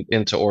entry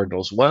into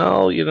ordinals.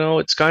 Well,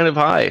 it's kind of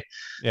high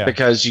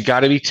because you got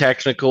to be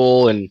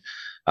technical and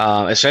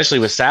especially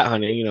with sat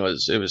hunting, it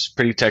was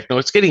pretty technical.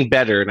 It's getting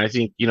better. And I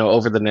think,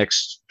 over the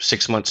next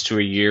 6 months to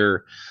a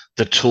year,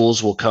 the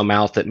tools will come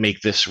out that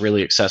make this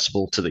really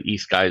accessible to the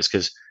ETH guys.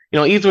 Because,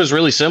 ETH was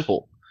really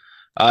simple.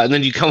 And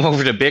then you come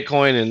over to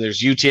Bitcoin and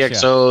there's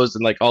UTXOs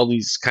and like all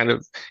these kind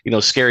of,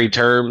 scary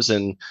terms.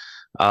 And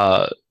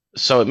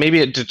so maybe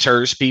it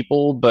deters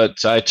people,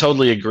 but I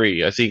totally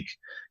agree. I think,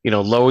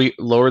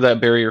 lower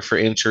that barrier for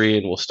entry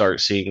and we'll start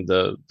seeing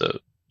the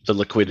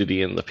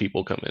liquidity and the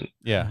people come in.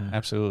 Yeah,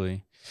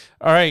 absolutely.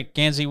 All right,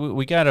 Gansy,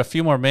 we got a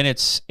few more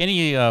minutes.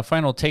 Any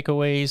final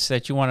takeaways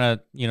that you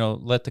want to,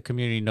 let the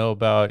community know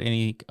about?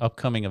 Any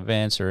upcoming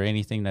events or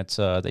anything that's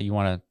that you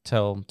want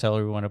to tell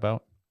everyone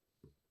about?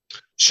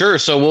 Sure.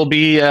 So we'll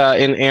be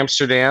in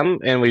Amsterdam,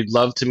 and we'd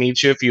love to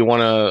meet you if you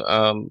want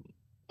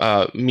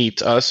to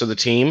meet us or the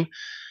team.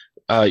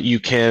 You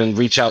can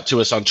reach out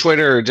to us on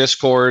Twitter or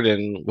Discord,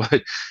 and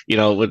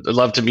would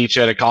love to meet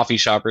you at a coffee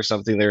shop or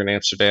something there in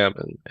Amsterdam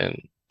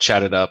and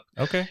chat it up.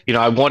 Okay.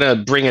 I want to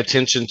bring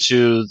attention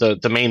to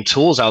the main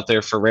tools out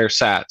there for rare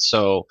sats.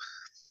 So,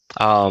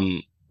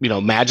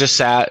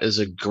 Magisat is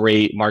a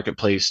great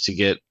marketplace to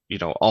get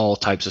all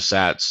types of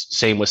sats.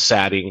 Same with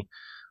satting.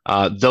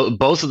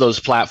 Both of those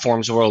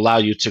platforms will allow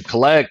you to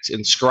collect,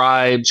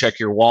 inscribe, check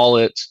your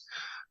wallet,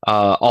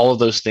 all of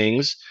those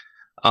things.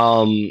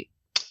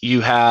 You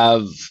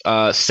have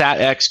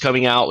SatX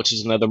coming out, which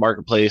is another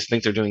marketplace. I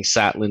think they're doing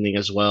sat lending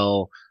as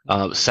well.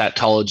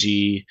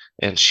 Satology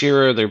and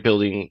Shira, they're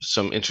building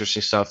some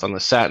interesting stuff on the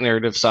sat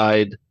narrative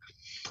side.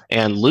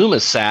 And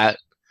LumaSat,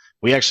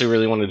 we actually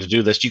really wanted to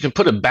do this. You can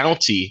put a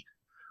bounty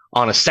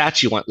on a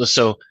sat you want.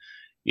 So,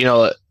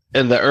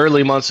 in the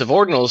early months of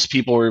ordinals,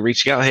 people were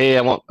reaching out, hey,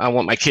 I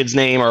want my kid's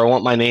name, or I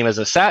want my name as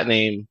a sat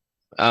name.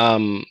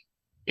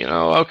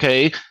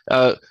 Okay,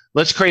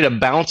 let's create a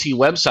bounty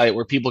website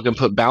where people can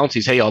put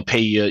bounties. Hey, I'll pay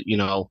you,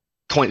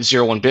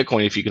 0.01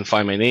 Bitcoin if you can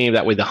find my name.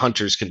 That way the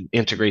hunters can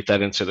integrate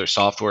that into their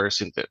software. I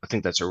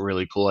think that's a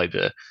really cool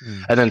idea.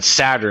 And then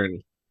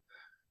Saturn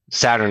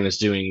is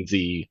doing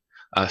the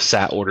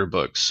sat order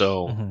book.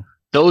 So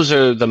those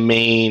are the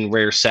main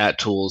rare sat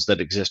tools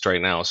that exist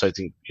right now. So I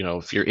think,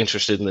 if you're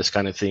interested in this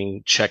kind of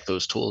thing, check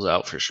those tools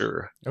out for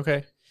sure.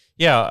 Okay.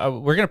 Yeah,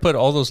 we're going to put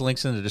all those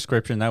links in the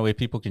description. That way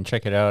people can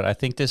check it out. I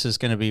think this is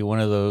going to be one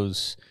of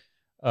those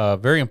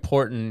very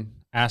important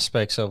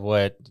aspects of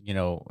what,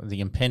 the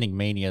impending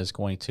mania is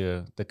going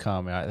to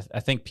come. I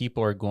think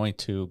people are going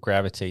to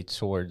gravitate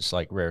towards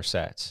like rare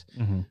sats.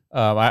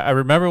 I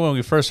remember when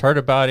we first heard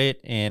about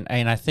it, and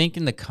I think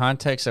in the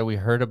context that we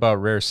heard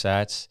about rare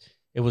sats,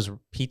 it was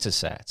pizza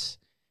sats.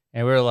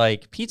 And we were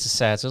like, pizza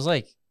sats? It was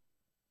like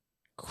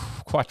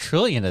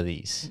quadrillion of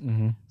these.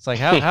 Mm-hmm. It's like,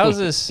 how is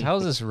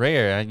this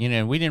rare? You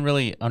know, we didn't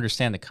really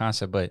understand the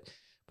concept, but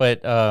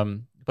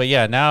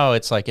yeah, now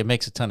it's like, it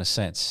makes a ton of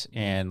sense.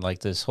 And like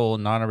this whole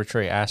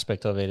non-arbitrary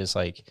aspect of it is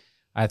like,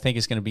 I think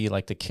it's going to be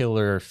like the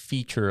killer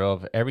feature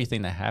of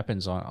everything that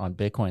happens on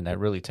Bitcoin that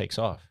really takes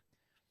off.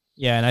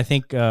 Yeah. And I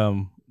think,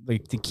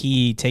 like the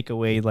key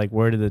takeaway, like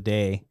word of the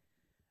day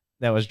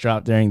that was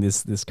dropped during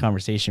this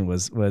conversation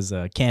was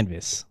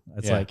canvas.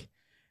 It's like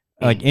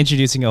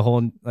introducing a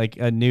whole, like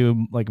a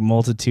new, like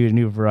multitude, a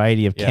new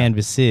variety of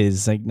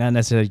canvases, like not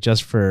necessarily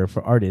just for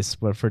artists,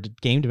 but for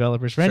game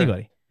developers, for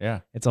anybody.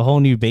 Yeah. It's a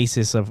whole new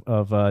basis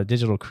of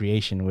digital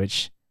creation,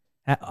 which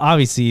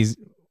obviously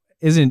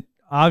isn't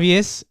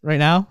obvious right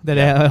now that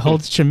it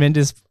holds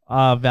tremendous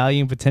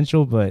value and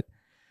potential. But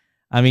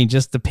I mean,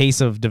 just the pace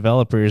of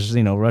developers,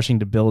 you know, rushing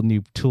to build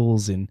new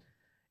tools in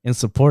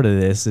support of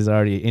this is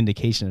already an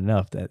indication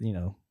enough that, you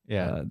know,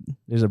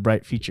 there's a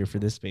bright future for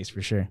this space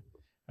for sure.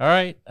 All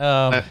right.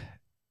 I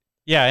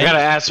gotta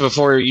ask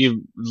before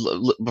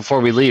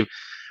we leave,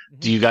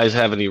 do you guys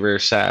have any rare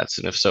sats,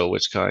 and if so,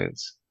 which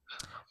kinds?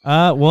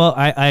 Well,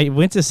 I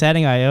went to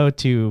Satting.io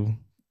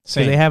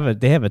so they have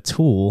a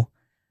tool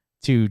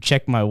to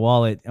check my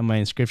wallet and my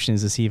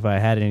inscriptions to see if I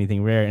had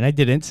anything rare, and I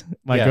didn't.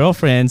 My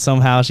girlfriend,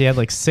 somehow she had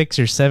like 6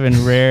 or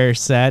 7 rare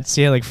sats.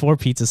 She had like 4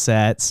 pizza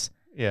sats.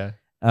 Yeah.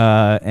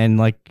 And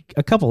like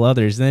a couple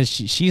others. And then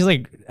she's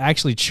like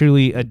actually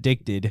truly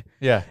addicted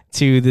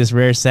to this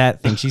rare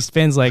sat thing. She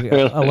spends like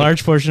a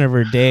large portion of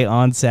her day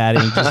on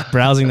satting, just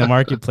browsing the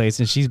marketplace,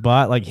 and she's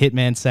bought like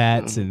Hitman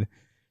sats, and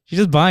she's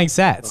just buying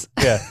sats.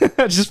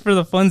 Yeah. Just for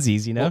the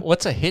funsies, you know?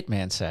 What's a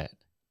Hitman sat?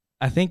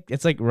 I think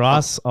it's like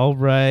Ross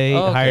Albright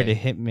hired a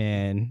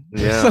hitman,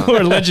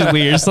 or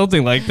allegedly, or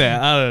something like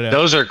that. I don't know.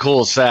 Those are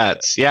cool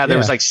sats. Yeah, there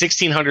was like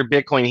 1,600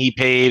 Bitcoin he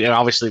paid, and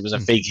obviously it was a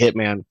fake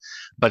hitman.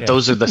 But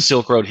those are the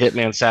Silk Road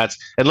Hitman sats.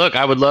 And look,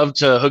 I would love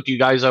to hook you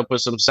guys up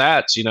with some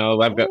sats. You know,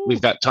 we've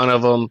got a ton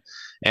of them,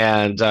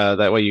 and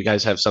that way you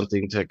guys have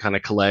something to kind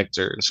of collect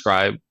or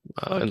inscribe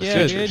in the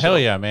future. Dude. Hell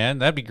yeah, man,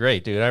 that'd be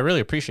great, dude. I really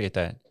appreciate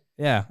that.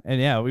 Yeah,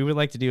 and we would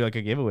like to do like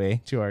a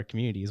giveaway to our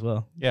community as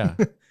well. Yeah.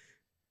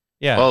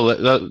 Yeah. Well,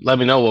 let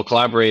me know. We'll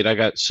collaborate. I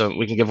got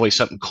we can give away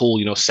something cool.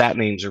 You know, sat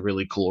names are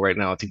really cool right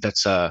now. I think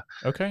that's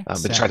okay.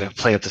 I've been trying to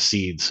plant the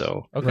seed.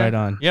 So right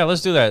on. Yeah,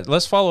 let's do that.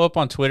 Let's follow up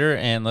on Twitter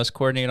and let's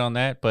coordinate on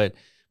that. But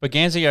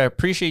GANSY, I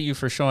appreciate you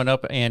for showing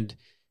up, and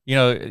you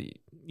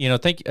know,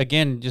 thank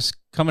again, just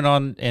coming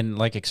on and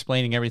like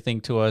explaining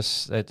everything to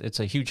us. It's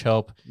a huge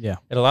help. Yeah.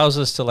 It allows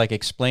us to like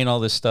explain all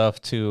this stuff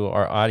to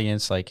our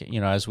audience, like, you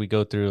know, as we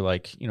go through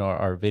like, you know,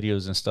 our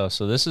videos and stuff.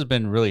 So this has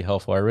been really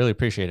helpful. I really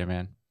appreciate it,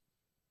 man.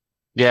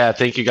 Yeah,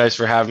 thank you guys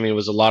for having me. It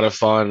was a lot of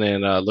fun,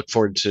 and look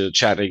forward to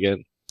chatting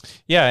again.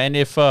 Yeah, and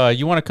if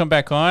you want to come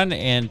back on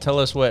and tell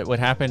us what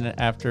happened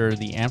after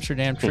the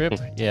Amsterdam trip,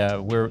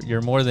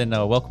 you're more than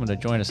welcome to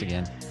join us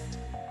again.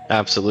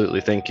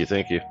 Absolutely, thank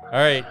you. All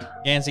right,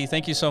 GANSY,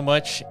 thank you so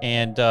much,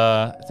 and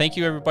thank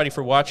you everybody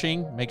for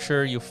watching. Make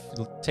sure you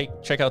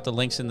check out the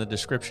links in the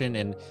description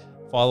and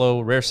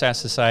follow Rare Sat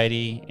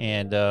Society.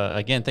 And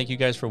again, thank you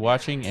guys for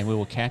watching, and we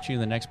will catch you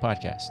in the next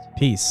podcast.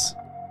 Peace.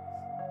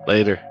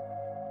 Later.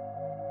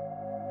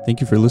 Thank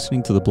you for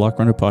listening to the Block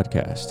Runner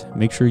podcast.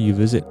 Make sure you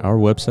visit our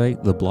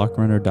website,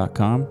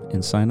 theblockrunner.com,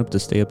 and sign up to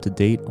stay up to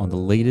date on the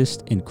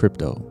latest in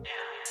crypto.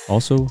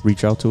 Also,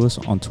 reach out to us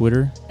on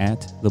Twitter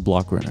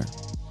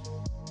 @theblockrunner.